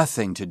had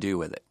nothing to do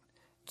with it.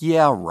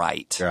 Yeah,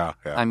 right. Yeah.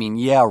 I mean,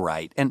 yeah,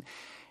 right.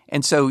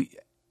 And so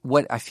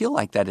what I feel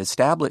like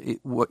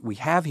what we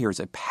have here is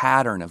a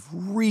pattern of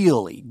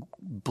really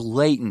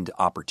blatant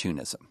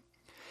opportunism.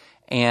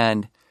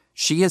 And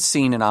she has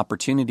seen an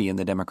opportunity in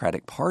the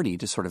Democratic Party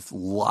to sort of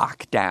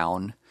lock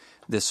down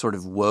this sort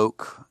of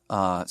woke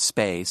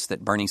space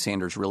that Bernie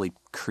Sanders really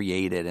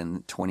created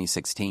in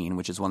 2016,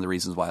 which is one of the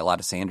reasons why a lot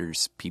of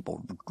Sanders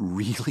people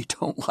really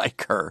don't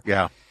like her.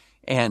 Yeah.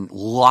 And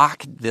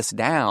lock this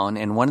down.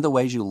 And one of the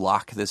ways you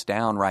lock this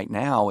down right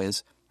now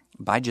is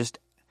by just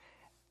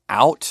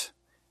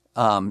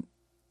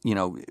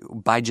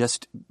by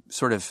just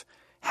sort of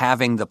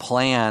having the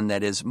plan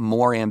that is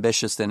more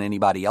ambitious than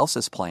anybody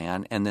else's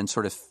plan, and then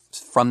sort of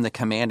from the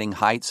commanding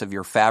heights of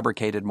your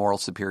fabricated moral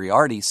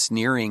superiority,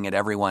 sneering at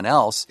everyone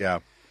else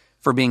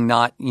for being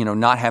not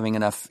having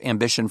enough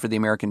ambition for the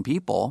American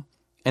people.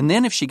 And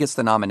then if she gets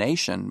the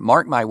nomination,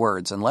 mark my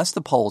words, unless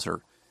the polls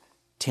are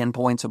 10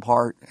 points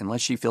apart,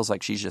 unless she feels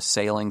like she's just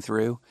sailing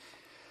through,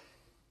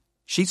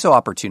 she's so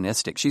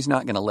opportunistic. She's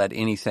not going to let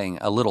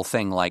a little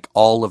thing like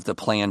all of the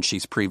plans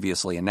she's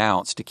previously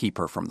announced to keep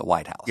her from the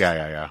White House.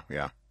 Yeah.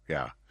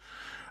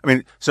 I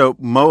mean, so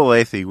Mo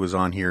Elathi was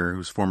on here,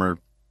 who's former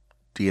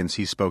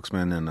DNC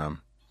spokesman, and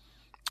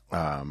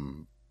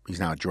he's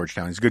now at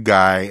Georgetown. He's a good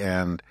guy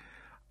and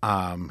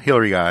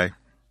Hillary guy.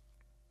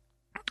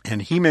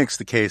 And he makes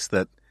the case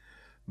that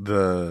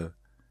the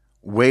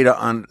way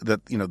to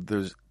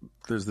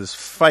there's this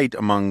fight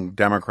among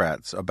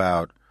Democrats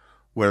about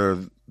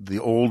whether the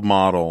old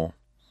model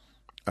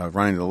of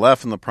running to the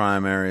left in the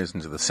primaries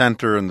and to the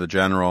center in the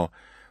general,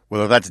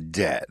 whether that's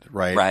dead,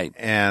 right? Right.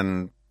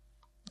 And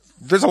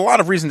there's a lot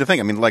of reason to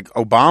think. I mean, like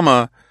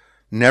Obama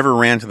never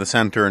ran to the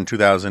center in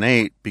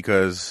 2008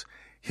 because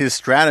his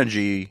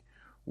strategy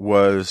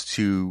was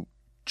to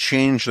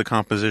change the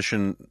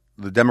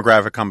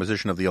demographic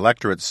composition of the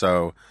electorate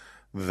so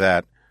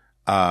that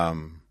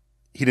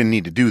he didn't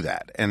need to do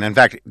that. And in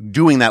fact,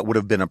 doing that would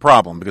have been a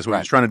problem because what he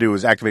was trying to do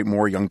was activate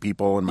more young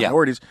people and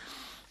minorities.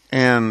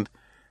 And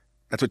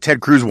that's what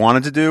Ted Cruz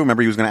wanted to do.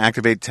 Remember, he was going to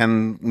activate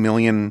 10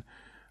 million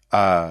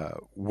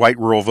white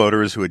rural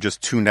voters who had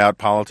just tuned out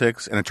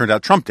politics, and it turned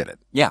out Trump did it.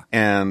 Yeah.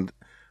 And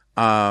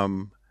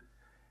so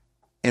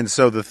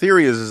the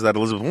theory is that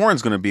Elizabeth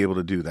Warren's going to be able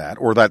to do that,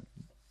 or that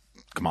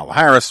Kamala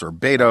Harris or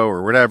Beto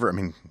or whatever. I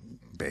mean,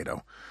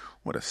 Beto,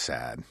 what a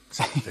sad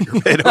figure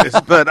Beto is.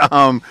 But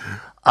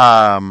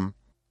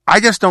I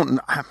just don't.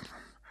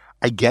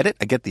 I get it.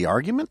 I get the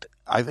argument.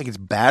 I think it's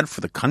bad for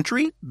the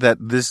country that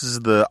this is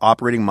the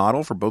operating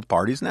model for both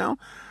parties now.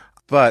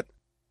 But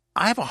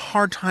I have a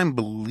hard time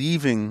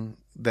believing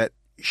that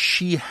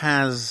she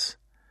has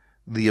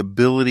the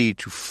ability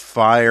to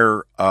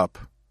fire up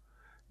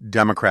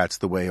Democrats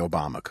the way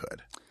Obama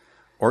could,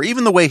 or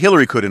even the way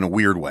Hillary could in a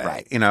weird way,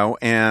 right.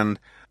 And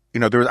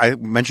I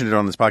mentioned it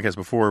on this podcast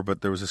before, but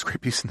there was this great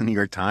piece in the New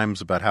York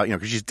Times about how,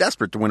 because she's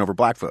desperate to win over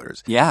black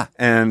voters. Yeah.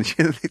 And she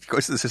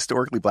goes to this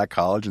historically black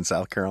college in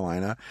South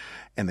Carolina,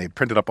 and they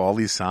printed up all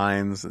these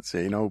signs that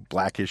say,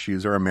 black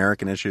issues or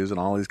American issues and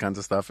all these kinds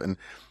of stuff. And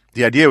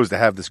the idea was to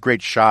have this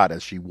great shot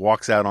as she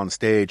walks out on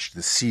stage,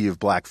 the sea of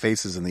black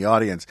faces in the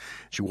audience.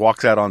 She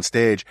walks out on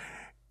stage,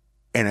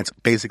 and it's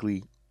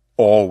basically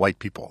all white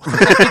people.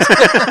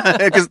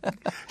 Because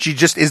she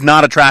just is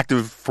not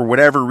attractive for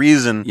whatever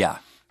reason. Yeah.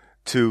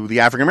 To the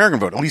African American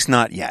vote, at least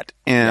not yet.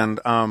 And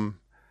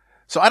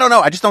so I don't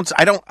know.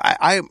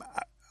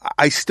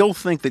 I still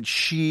think that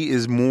she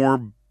is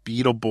more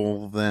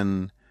beatable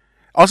than.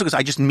 Also, because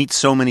I just meet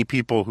so many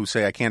people who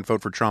say I can't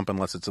vote for Trump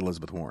unless it's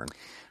Elizabeth Warren.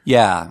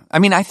 Yeah, I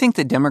mean, I think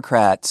the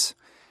Democrats,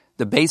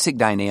 the basic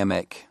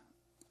dynamic,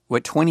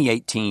 what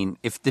 2018.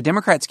 If the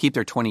Democrats keep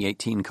their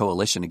 2018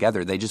 coalition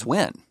together, they just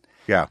win.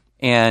 Yeah,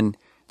 and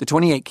the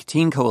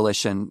 2018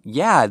 coalition,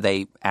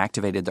 they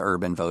activated the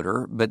urban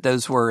voter, but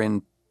those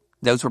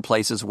were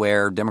places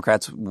where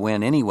Democrats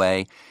win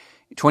anyway.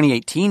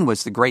 2018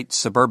 was the great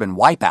suburban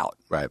wipeout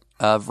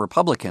of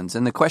Republicans.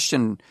 And the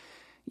question,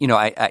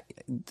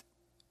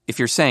 if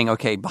you're saying,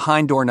 okay,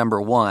 behind door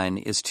number one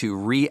is to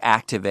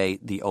reactivate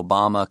the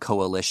Obama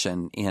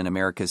coalition in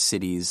America's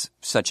cities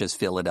such as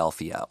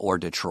Philadelphia or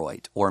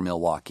Detroit or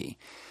Milwaukee,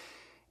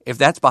 if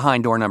that's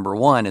behind door number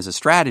one as a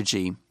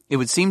strategy, it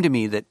would seem to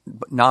me that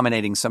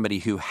nominating somebody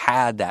who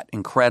had that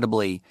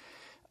incredibly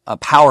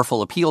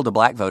powerful appeal to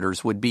black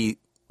voters would be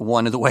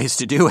one of the ways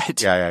to do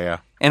it. Yeah.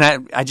 And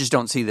I just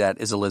don't see that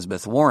as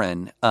Elizabeth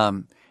Warren.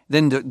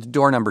 Then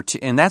door number two,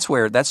 and that's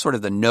sort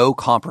of the no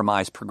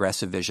compromise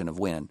progressive vision of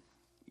win.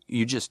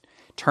 You just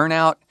turn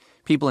out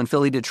people in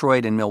Philly,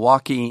 Detroit, and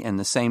Milwaukee, and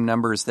the same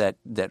numbers that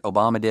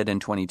Obama did in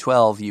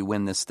 2012. You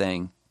win this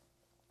thing,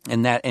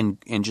 and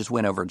just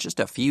win over just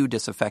a few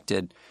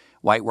disaffected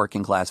white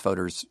working class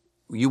voters.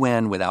 You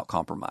win without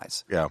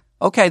compromise. Yeah.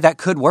 Okay, that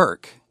could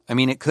work. I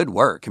mean, it could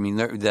work. I mean,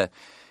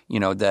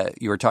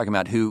 you were talking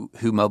about who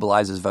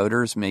mobilizes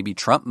voters. Maybe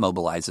Trump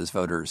mobilizes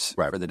voters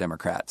for the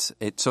Democrats.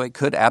 So it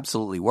could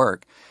absolutely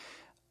work.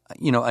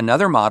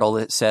 Another model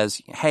that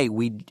says, hey,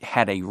 we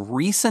had a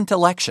recent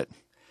election.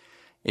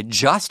 It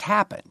just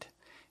happened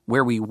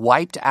where we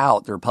wiped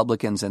out the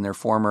Republicans in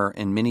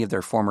many of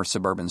their former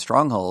suburban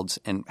strongholds.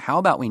 And how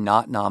about we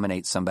not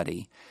nominate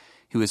somebody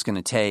who is going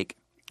to take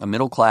a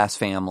middle class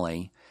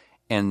family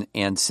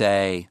and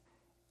say,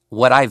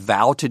 what I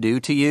vow to do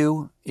to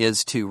you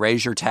is to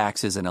raise your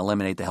taxes and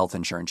eliminate the health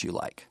insurance you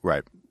like.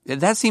 Right.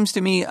 That seems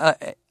to me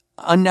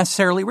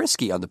unnecessarily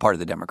risky on the part of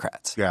the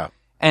Democrats. Yeah.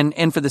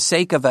 And for the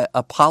sake of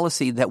a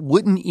policy that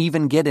wouldn't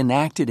even get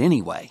enacted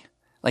anyway.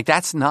 Like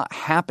that's not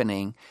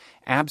happening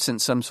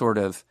absent some sort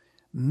of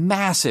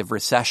massive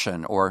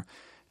recession or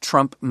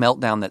Trump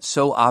meltdown that's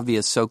so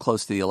obvious so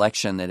close to the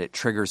election that it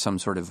triggers some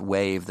sort of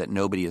wave that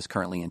nobody is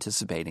currently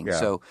anticipating. Yeah.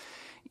 So,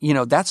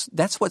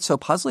 that's what's so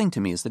puzzling to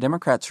me is the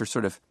Democrats are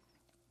sort of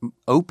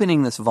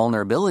opening this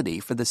vulnerability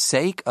for the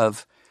sake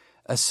of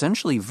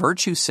essentially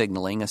virtue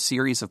signaling a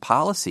series of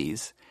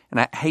policies. And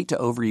I hate to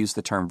overuse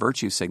the term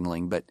virtue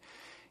signaling, but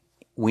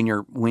when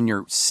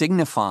you're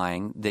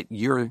signifying that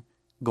you're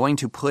going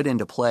to put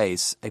into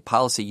place a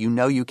policy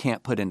you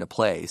can't put into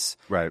place,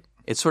 right?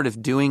 It's sort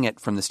of doing it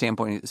from the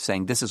standpoint of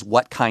saying this is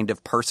what kind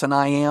of person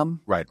I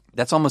am. Right.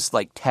 That's almost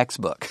like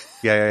textbook.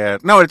 Yeah.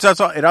 No, it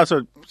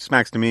also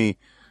smacks to me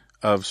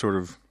of sort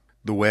of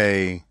the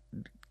way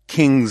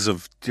kings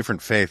of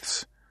different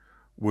faiths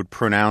would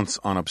pronounce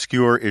on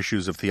obscure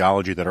issues of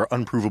theology that are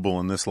unprovable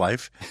in this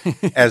life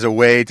as a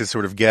way to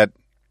sort of get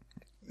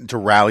to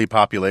rally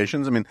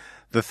populations. I mean,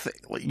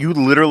 you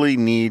literally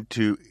need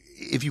to,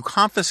 if you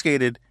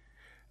confiscated,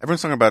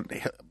 everyone's talking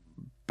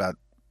about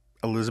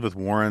Elizabeth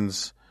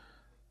Warren's,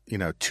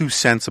 2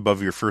 cents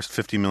above your first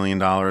 $50 million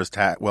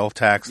wealth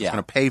tax. It's going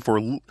to pay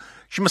for,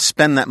 she must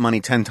spend that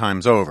money 10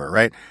 times over,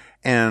 right?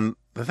 And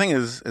the thing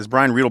is, as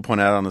Brian Riedel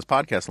pointed out on this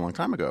podcast a long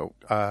time ago,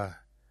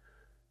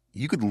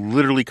 you could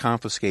literally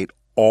confiscate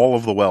all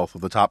of the wealth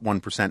of the top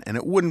 1%, and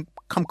it wouldn't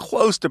come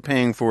close to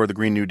paying for the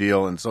Green New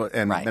Deal and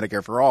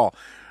Medicare for all.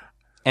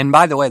 And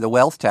by the way, the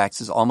wealth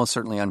tax is almost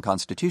certainly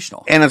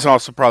unconstitutional. And it's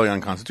also probably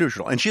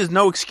unconstitutional. And she has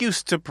no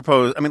excuse to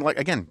propose. I mean,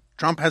 again,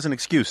 Trump has an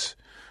excuse.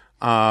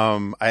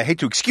 I hate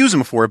to excuse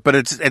him for it, but or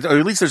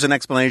at least there's an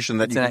explanation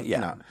that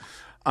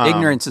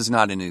ignorance is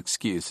not an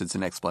excuse; it's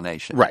an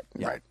explanation. Right.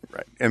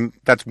 And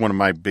that's one of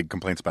my big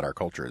complaints about our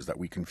culture is that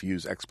we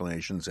confuse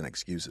explanations and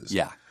excuses.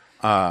 Yeah.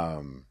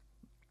 All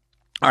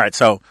right,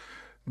 so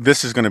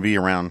this is going to be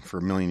around for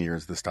a million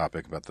years. This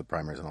topic about the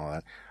primaries and all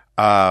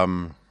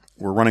that.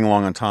 We're running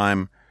along on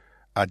time.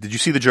 Did you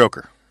see The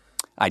Joker?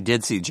 I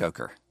did see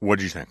Joker. What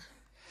did you think?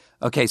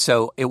 Okay,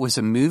 so it was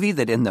a movie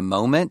that in the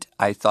moment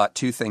I thought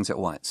two things at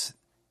once.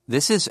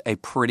 This is a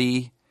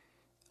pretty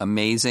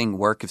amazing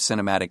work of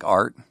cinematic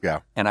art. Yeah.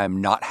 And I'm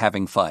not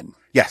having fun.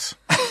 Yes.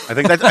 I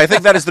think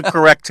that is the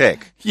correct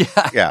take.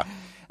 Yeah.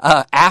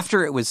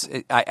 After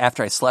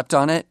I slept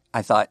on it,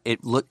 I thought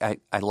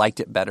I liked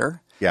it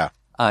better. Yeah.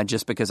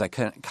 Just because I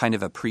kind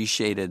of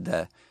appreciated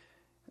the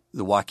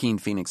Joaquin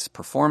Phoenix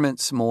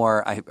performance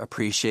more. I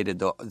appreciated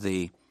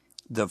the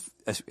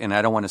and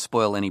I don't want to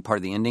spoil any part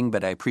of the ending,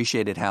 but I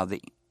appreciated how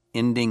the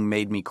ending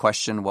made me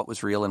question what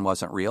was real and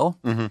wasn't real.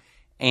 Mm-hmm.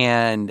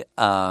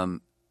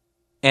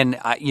 And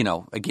I,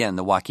 again,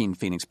 the Joaquin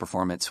Phoenix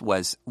performance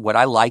was what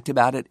I liked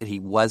about it. He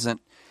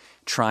wasn't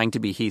trying to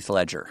be Heath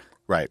Ledger.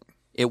 Right.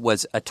 It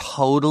was a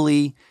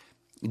totally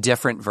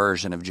different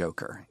version of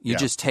Joker. You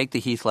just take the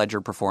Heath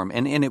Ledger performance,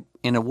 and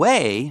in a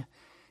way,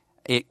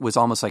 it was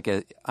almost like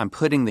I'm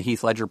putting the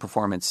Heath Ledger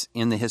performance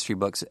in the history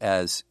books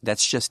as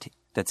that's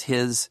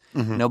his.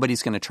 Mm-hmm.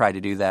 Nobody's going to try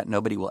to do that.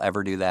 Nobody will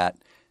ever do that.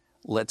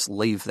 Let's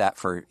leave that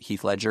for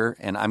Heath Ledger,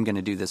 and I'm going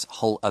to do this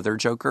whole other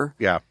Joker.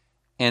 Yeah.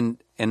 And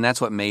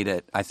that's what made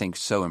it, I think,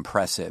 so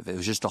impressive. It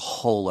was just a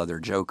whole other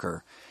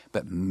Joker.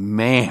 But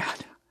man,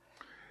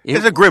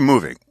 it's a grim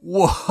movie.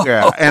 Whoa.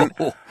 Yeah. And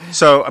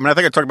so, I mean, I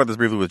think I talked about this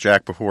briefly with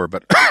Jack before,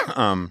 but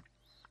you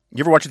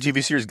ever watch the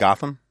TV series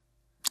Gotham?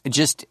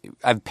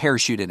 I've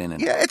parachuted in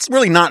it. Yeah, it's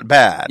really not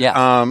bad. Yeah.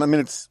 I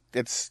mean,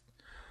 it's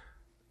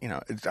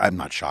I'm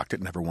not shocked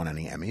it never won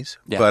any Emmys.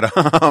 Yeah.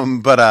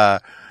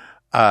 But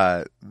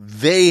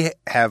they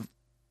have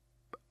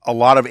a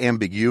lot of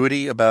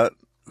ambiguity about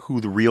who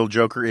the real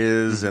Joker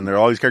is, mm-hmm. and there are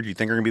all these characters you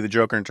think are going to be the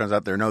Joker, and it turns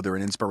out they're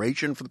an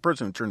inspiration for the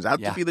person who turns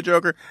out to be the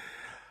Joker.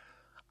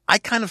 I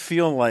kind of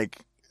feel like,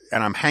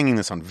 and I'm hanging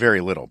this on very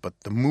little, but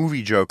the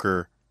movie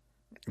Joker,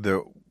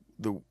 the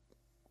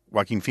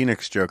Joaquin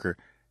Phoenix Joker,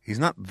 he's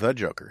not the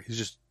Joker. He's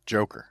just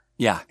Joker.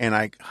 Yeah. And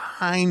I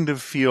kind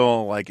of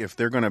feel like if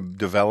they're going to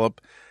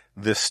develop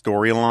this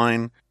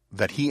storyline,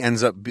 that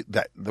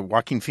that the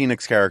Joaquin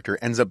Phoenix character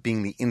ends up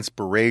being the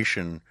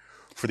inspiration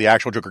for the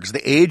actual Joker, because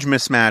the age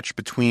mismatch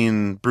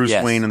between Bruce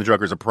Wayne and the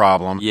Joker is a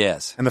problem.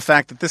 Yes. And the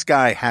fact that this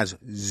guy has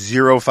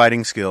zero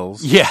fighting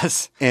skills.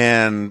 Yes.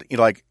 And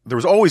there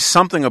was always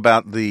something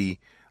about the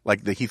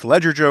Heath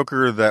Ledger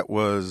Joker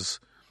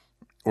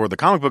or the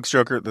comic books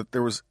Joker, that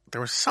there was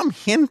some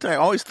hint. I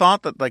always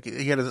thought that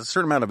he had a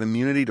certain amount of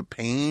immunity to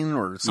pain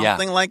or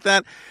something like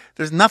that.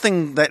 There's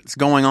nothing that's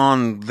going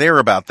on there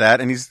about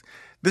that. And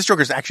this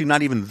Joker's actually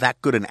not even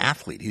that good an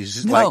athlete.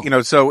 He's just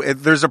so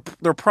there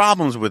are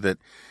problems with it.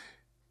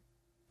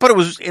 But it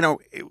was, John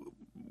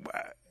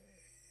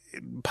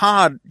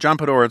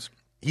Podhoretz,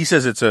 he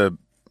says the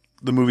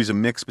movie's a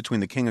mix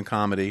between The King of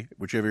Comedy,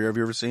 which have you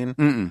ever seen?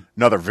 Mm-mm.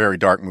 Another very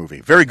dark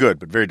movie. Very good,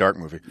 but very dark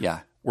movie. Yeah.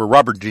 Where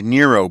Robert De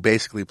Niro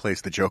basically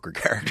plays the Joker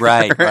character.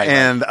 Right.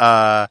 And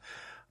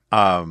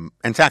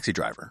Taxi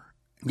Driver.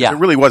 Yeah. It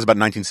really was about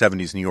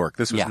 1970s New York.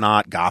 This was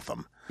not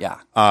Gotham. Yeah.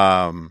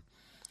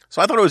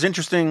 So I thought it was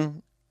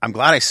interesting. I'm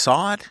glad I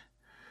saw it.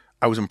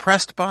 I was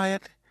impressed by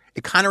it.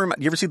 It kind of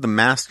you ever see The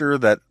Master,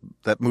 that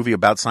movie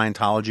about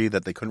Scientology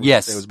that they couldn't say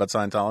it was about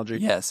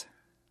Scientology? Yes.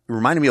 It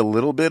reminded me a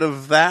little bit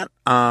of that.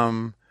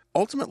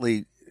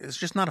 Ultimately, it's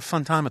just not a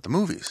fun time at the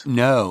movies.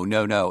 No.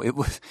 It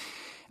was.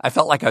 I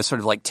felt like I was sort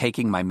of like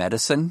taking my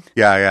medicine.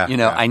 Yeah.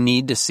 I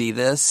need to see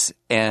this,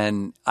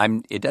 and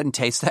it doesn't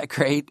taste that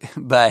great,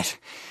 but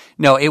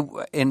no,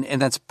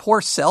 and that's poor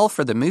sell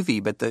for the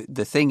movie. But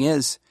the thing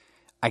is,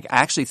 I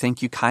actually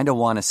think you kind of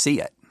want to see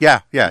it.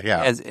 Yeah.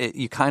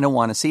 You kind of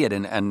want to see it,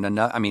 and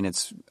I mean,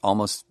 it's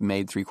almost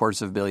made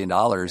 $750 million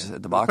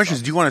at the box. The question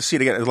is, do you want to see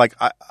it again?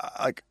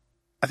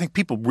 I think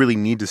people really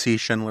need to see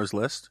Schindler's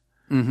List.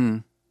 Mm-hmm.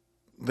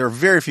 There are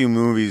very few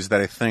movies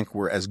that I think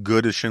were as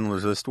good as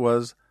Schindler's List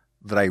was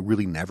that I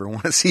really never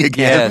want to see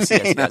again.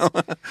 Yes.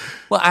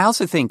 Well, I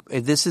also think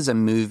this is a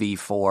movie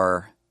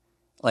for,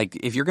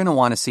 if you're going to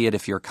want to see it,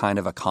 if you're kind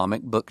of a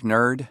comic book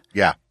nerd.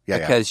 Yeah.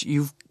 Because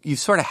you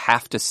sort of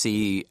have to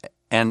see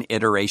an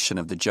iteration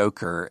of the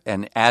Joker,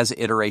 and as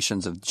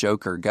iterations of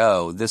Joker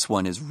go, this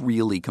one is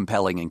really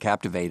compelling and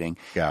captivating.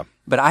 Yeah.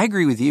 But I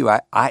agree with you.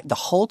 I the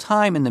whole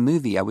time in the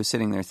movie, I was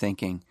sitting there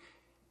thinking,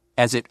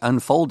 as it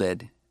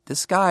unfolded,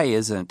 this guy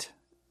isn't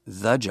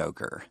the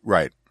Joker.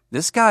 Right.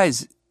 This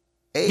guy's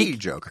a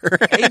Joker.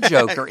 A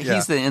Joker. Yeah.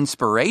 He's the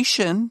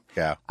inspiration.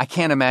 Yeah. I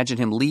can't imagine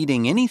him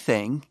leading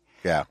anything.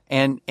 Yeah.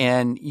 And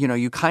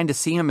you kind of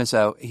see him as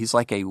he's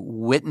like a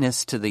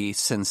witness to the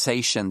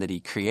sensation that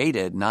he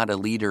created, not a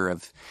leader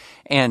of,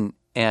 and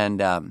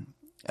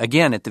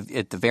again, at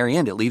the very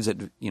end, it leaves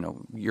it,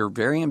 you're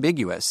very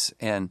ambiguous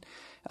and,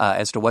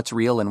 as to what's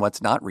real and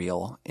what's not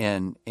real.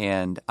 And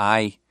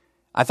I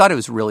thought it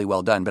was really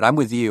well done, but I'm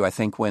with you. I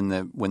think when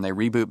they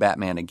reboot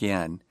Batman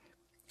again,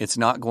 it's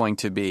not going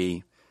to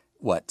be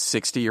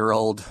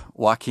 60-year-old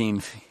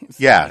Joaquin.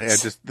 Yeah,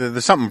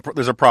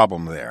 there's a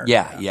problem there.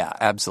 Yeah,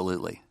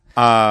 absolutely.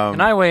 Can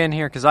I weigh in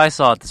here? Because I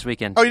saw it this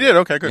weekend. Oh, you did?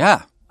 Okay, good.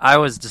 Yeah. I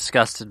was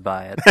disgusted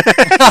by it.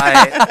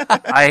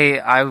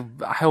 I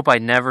hope I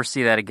never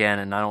see that again,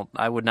 and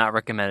I would not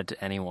recommend it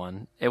to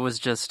anyone. It was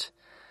just,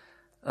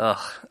 ugh.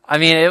 I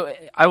mean,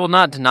 I will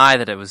not deny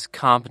that it was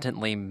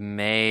competently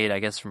made, I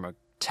guess, from a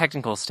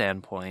technical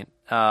standpoint.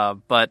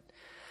 But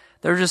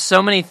there were just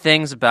so many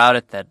things about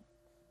it that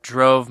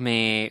drove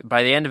me.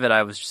 By the end of it,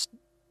 I was just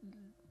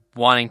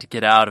wanting to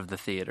get out of the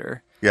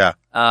theater. Yeah.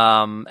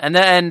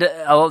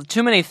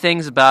 Too many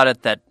things about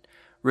it that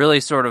really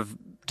sort of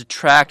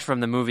detract from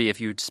the movie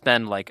if you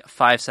spend like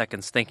 5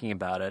 seconds thinking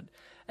about it.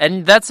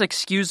 And that's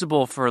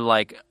excusable for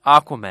like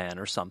Aquaman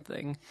or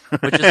something,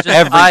 which is just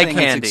eye Everything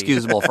candy. is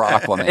excusable for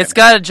Aquaman. It's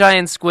got a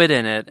giant squid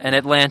in it and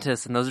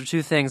Atlantis, and those are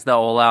two things that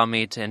will allow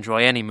me to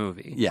enjoy any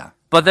movie. Yeah.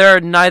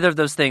 But neither of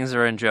those things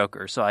are in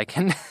Joker, so I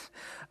can.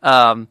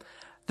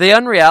 The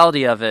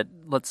unreality of it.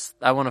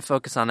 I want to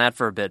focus on that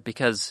for a bit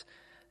because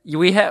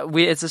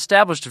it's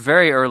established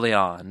very early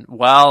on,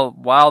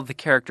 while the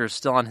character is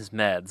still on his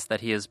meds,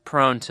 that he is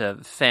prone to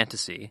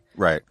fantasy.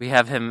 Right. We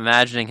have him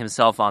imagining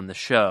himself on the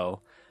show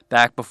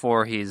back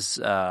before he's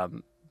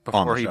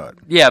before he show.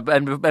 Yeah,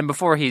 and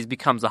before he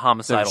becomes a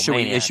homicidal So should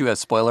we maniac. issue a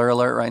spoiler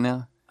alert right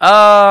now?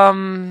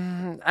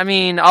 I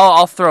mean,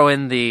 I'll throw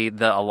in the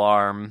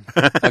alarm.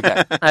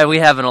 Okay. We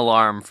have an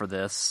alarm for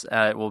this.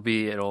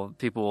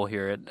 People will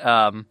hear it.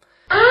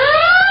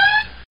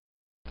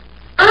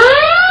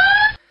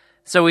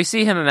 So we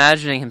see him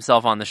imagining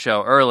himself on the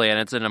show early, and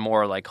it's in a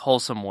more like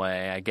wholesome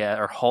way, I guess,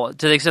 to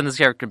the extent this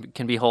character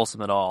can be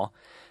wholesome at all.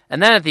 And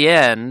then at the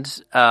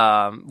end,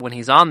 when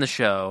he's on the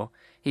show,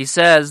 he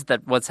says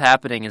that what's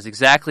happening is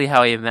exactly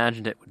how he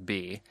imagined it would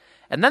be.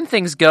 And then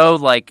things go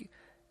like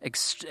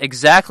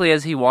exactly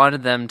as he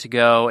wanted them to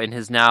go in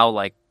his now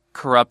like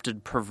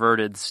corrupted,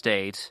 perverted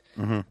state.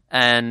 Mm-hmm.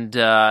 And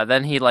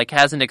then he like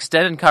has an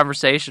extended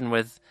conversation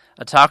with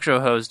a talk show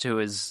host who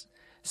is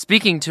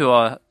speaking to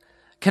a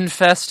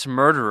confessed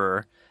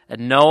murderer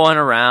and no one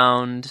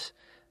around.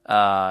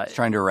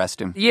 Trying to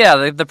arrest him.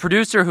 Yeah, the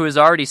producer, who is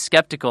already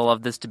skeptical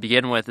of this to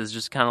begin with, is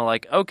just kind of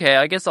like, okay,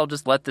 I guess I'll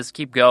just let this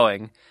keep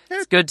going.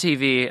 It's good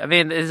TV. I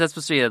mean, is that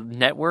supposed to be a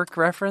network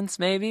reference,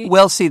 maybe?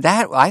 Well, see,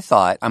 that I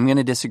thought, I'm going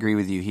to disagree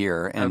with you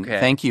here, and Okay.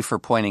 thank you for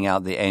pointing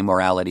out the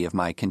amorality of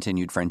my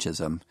continued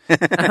Frenchism.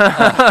 But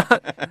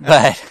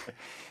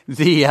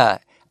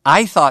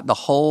I thought the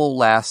whole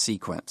last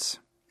sequence,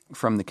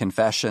 from the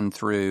confession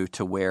through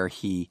to where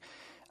he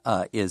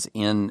is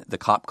in the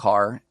cop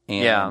car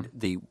and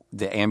the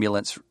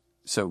ambulance.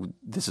 So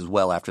this is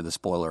well after the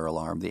spoiler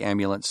alarm. The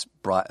ambulance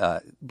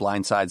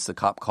blindsides the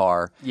cop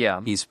car. Yeah.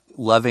 He's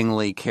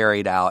lovingly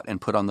carried out and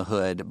put on the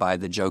hood by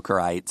the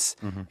Jokerites,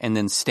 and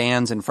then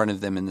stands in front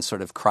of them in this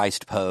sort of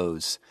Christ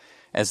pose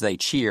as they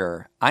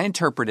cheer. I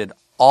interpreted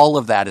all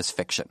of that as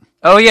fiction.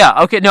 Oh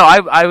yeah, okay. No,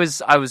 I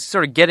was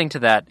sort of getting to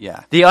that.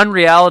 Yeah. The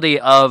unreality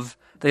of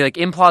the like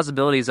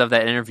implausibilities of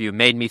that interview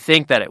made me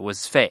think that it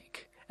was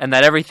fake, and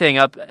that everything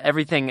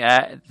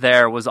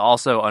there was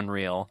also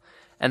unreal.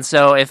 And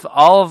so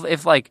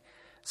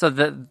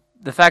the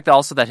fact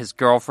also that his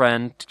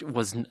girlfriend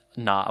was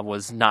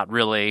not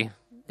really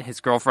his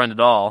girlfriend at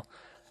all,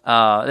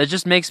 it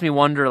just makes me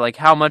wonder like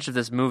how much of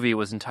this movie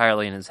was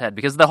entirely in his head,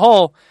 because the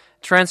whole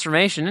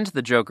transformation into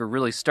the Joker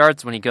really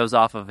starts when he goes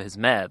off of his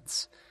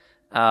meds,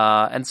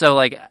 and so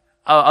like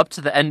up to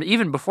the end,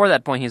 even before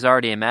that point, he's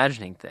already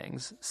imagining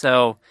things.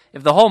 So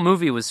if the whole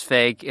movie was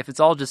fake, if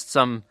it's all just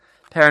some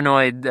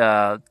paranoid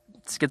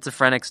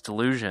schizophrenic's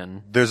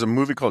delusion. There's a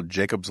movie called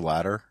Jacob's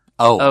Ladder.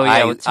 Oh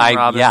yeah, with Tim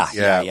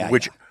Robbins.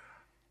 Which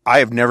I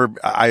have never.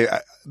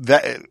 I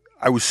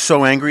was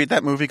so angry at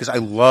that movie because I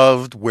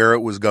loved where it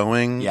was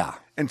going. Yeah.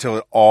 Until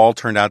it all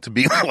turned out to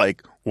be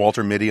like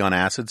Walter Mitty on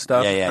acid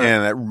stuff. Yeah.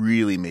 And that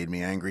really made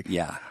me angry.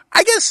 Yeah.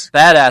 I guess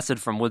Bad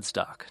acid from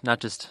Woodstock, not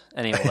just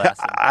any old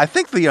acid. I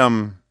think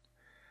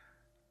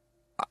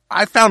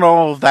I found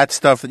all of that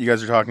stuff that you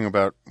guys are talking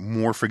about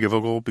more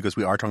forgivable because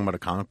we are talking about a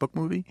comic book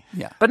movie.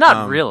 Yeah. But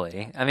not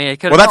really. I mean, it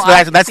could. Well,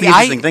 that's the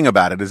interesting thing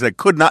about it is it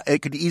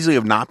could easily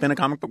have not been a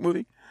comic book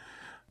movie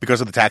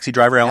because of the taxi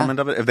driver element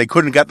of it. If they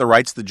couldn't get the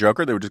rights to the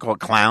Joker, they would just call it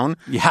Clown.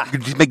 Yeah. You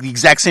could just make the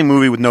exact same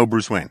movie with no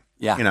Bruce Wayne.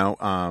 Yeah. You know.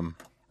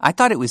 I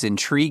thought it was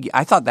intriguing.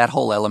 I thought that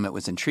whole element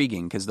was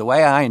intriguing because the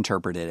way I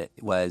interpreted it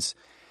was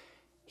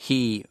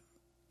he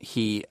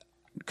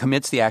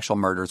commits the actual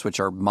murders, which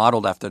are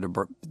modeled after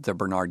the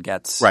Bernard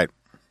Goetz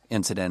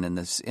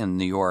incident in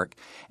New York,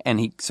 and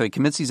he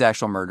commits these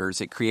actual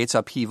murders. It creates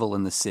upheaval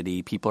in the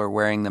city. People are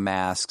wearing the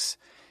masks,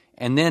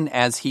 and then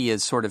as he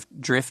is sort of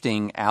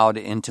drifting out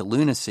into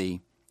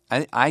lunacy,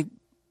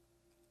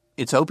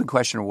 it's an open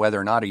question of whether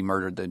or not he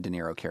murdered the De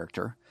Niro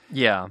character.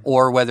 Yeah.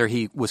 Or whether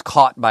he was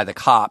caught by the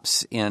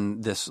cops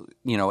in this,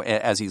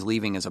 as he's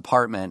leaving his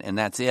apartment, and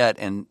that's it.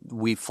 And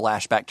we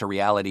flash back to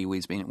reality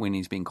when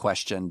he's being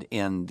questioned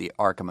in the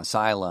Arkham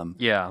Asylum.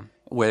 Yeah.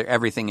 Where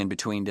everything in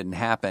between didn't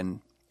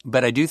happen.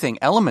 But I do think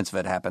elements of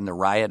it happened, the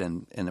riot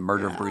and the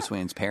murder of Bruce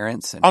Wayne's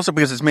parents. And also,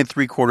 because it's made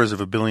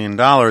 $750 million,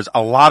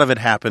 a lot of it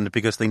happened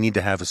because they need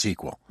to have a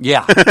sequel.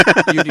 Yeah.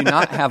 You do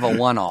not have a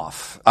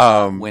one-off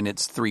when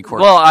it's $750.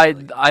 Well,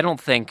 I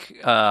don't think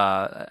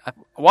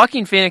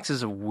Joaquin Phoenix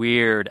is a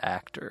weird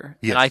actor.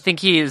 Yes. And I think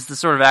he is the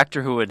sort of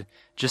actor who would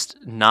just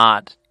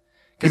not.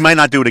 He might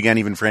not do it again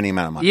even for any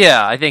amount of money.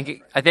 Yeah, I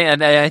think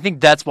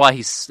that's why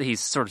he's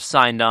sort of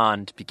signed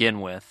on to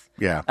begin with.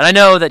 Yeah. And I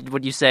know that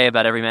what you say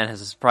about every man has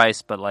his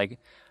price, but like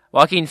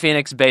Joaquin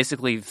Phoenix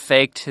basically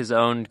faked his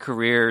own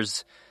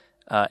career's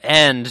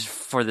end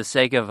for the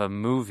sake of a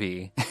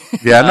movie.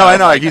 Yeah, no, I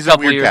know. Like He's a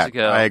couple weird years cat.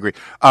 ago. I agree.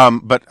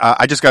 But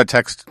I just got a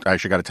text. I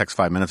actually got a text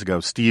 5 minutes ago.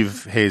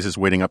 Steve Hayes is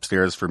waiting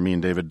upstairs for me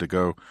and David to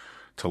go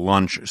to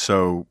lunch.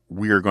 So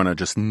we are going to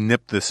just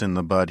nip this in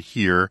the bud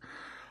here.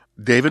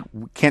 David,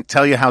 we can't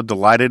tell you how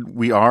delighted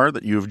we are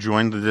that you have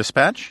joined the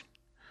Dispatch.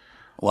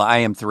 Well, I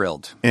am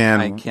thrilled,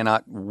 And I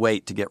cannot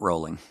wait to get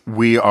rolling.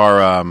 we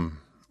are.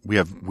 We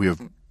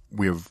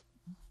have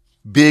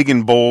big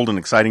and bold and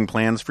exciting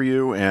plans for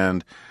you,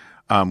 and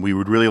we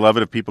would really love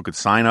it if people could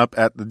sign up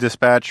at the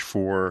Dispatch.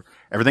 For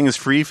everything is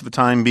free for the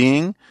time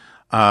being.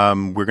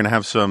 We're going to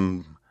have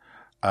some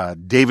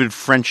David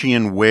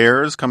Frenchian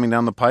wares coming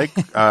down the pike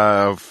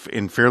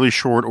in fairly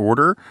short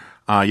order.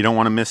 You don't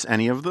want to miss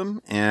any of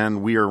them,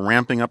 and we are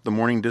ramping up the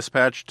Morning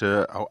Dispatch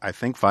to I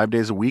think 5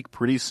 days a week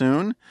pretty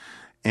soon.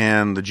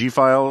 And the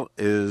G-File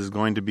is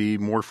going to be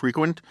more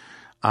frequent,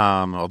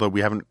 although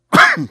we haven't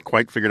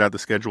quite figured out the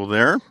schedule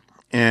there.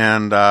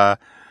 And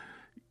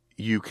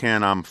you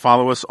can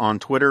follow us on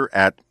Twitter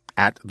at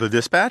The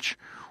Dispatch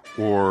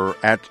or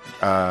at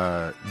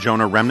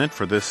Jonah Remnant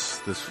for this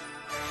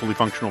fully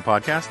functional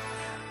podcast.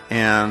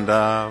 And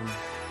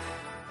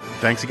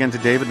thanks again to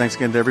David. Thanks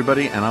again to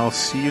everybody. And I'll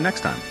see you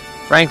next time.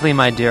 Frankly,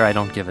 my dear, I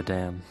don't give a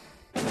damn.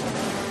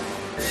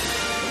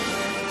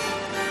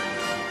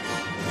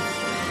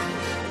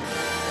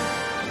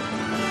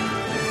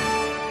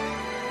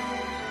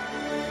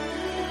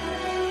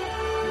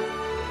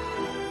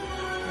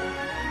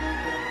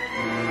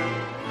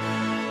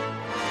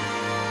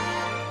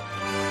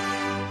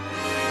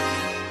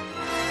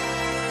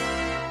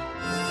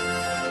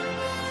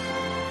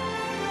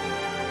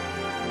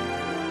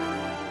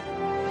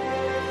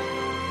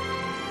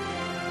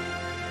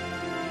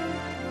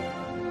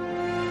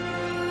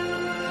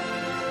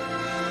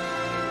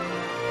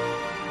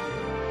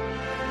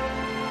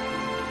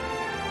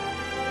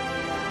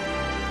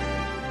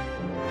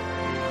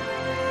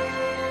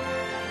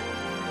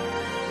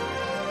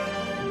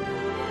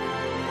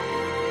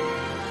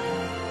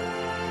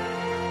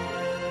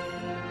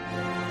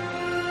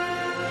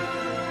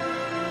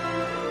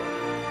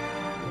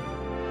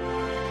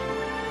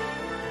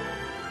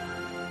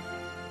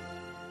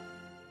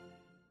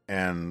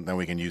 And then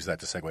we can use that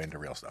to segue into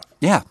real stuff.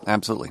 Yeah,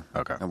 absolutely.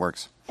 Okay. That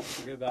works.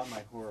 Forget about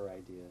my horror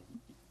idea.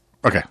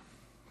 Okay.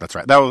 That's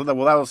right. That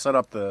will set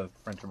up the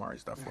French Amari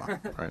stuff.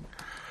 Right.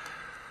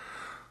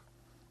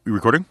 We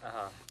recording?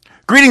 Uh-huh.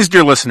 Greetings,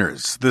 dear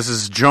listeners. This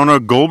is Jonah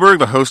Goldberg,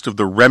 the host of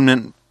the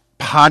Remnant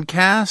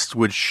podcast,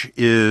 which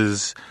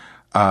is...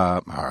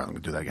 all right, let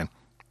me do that again.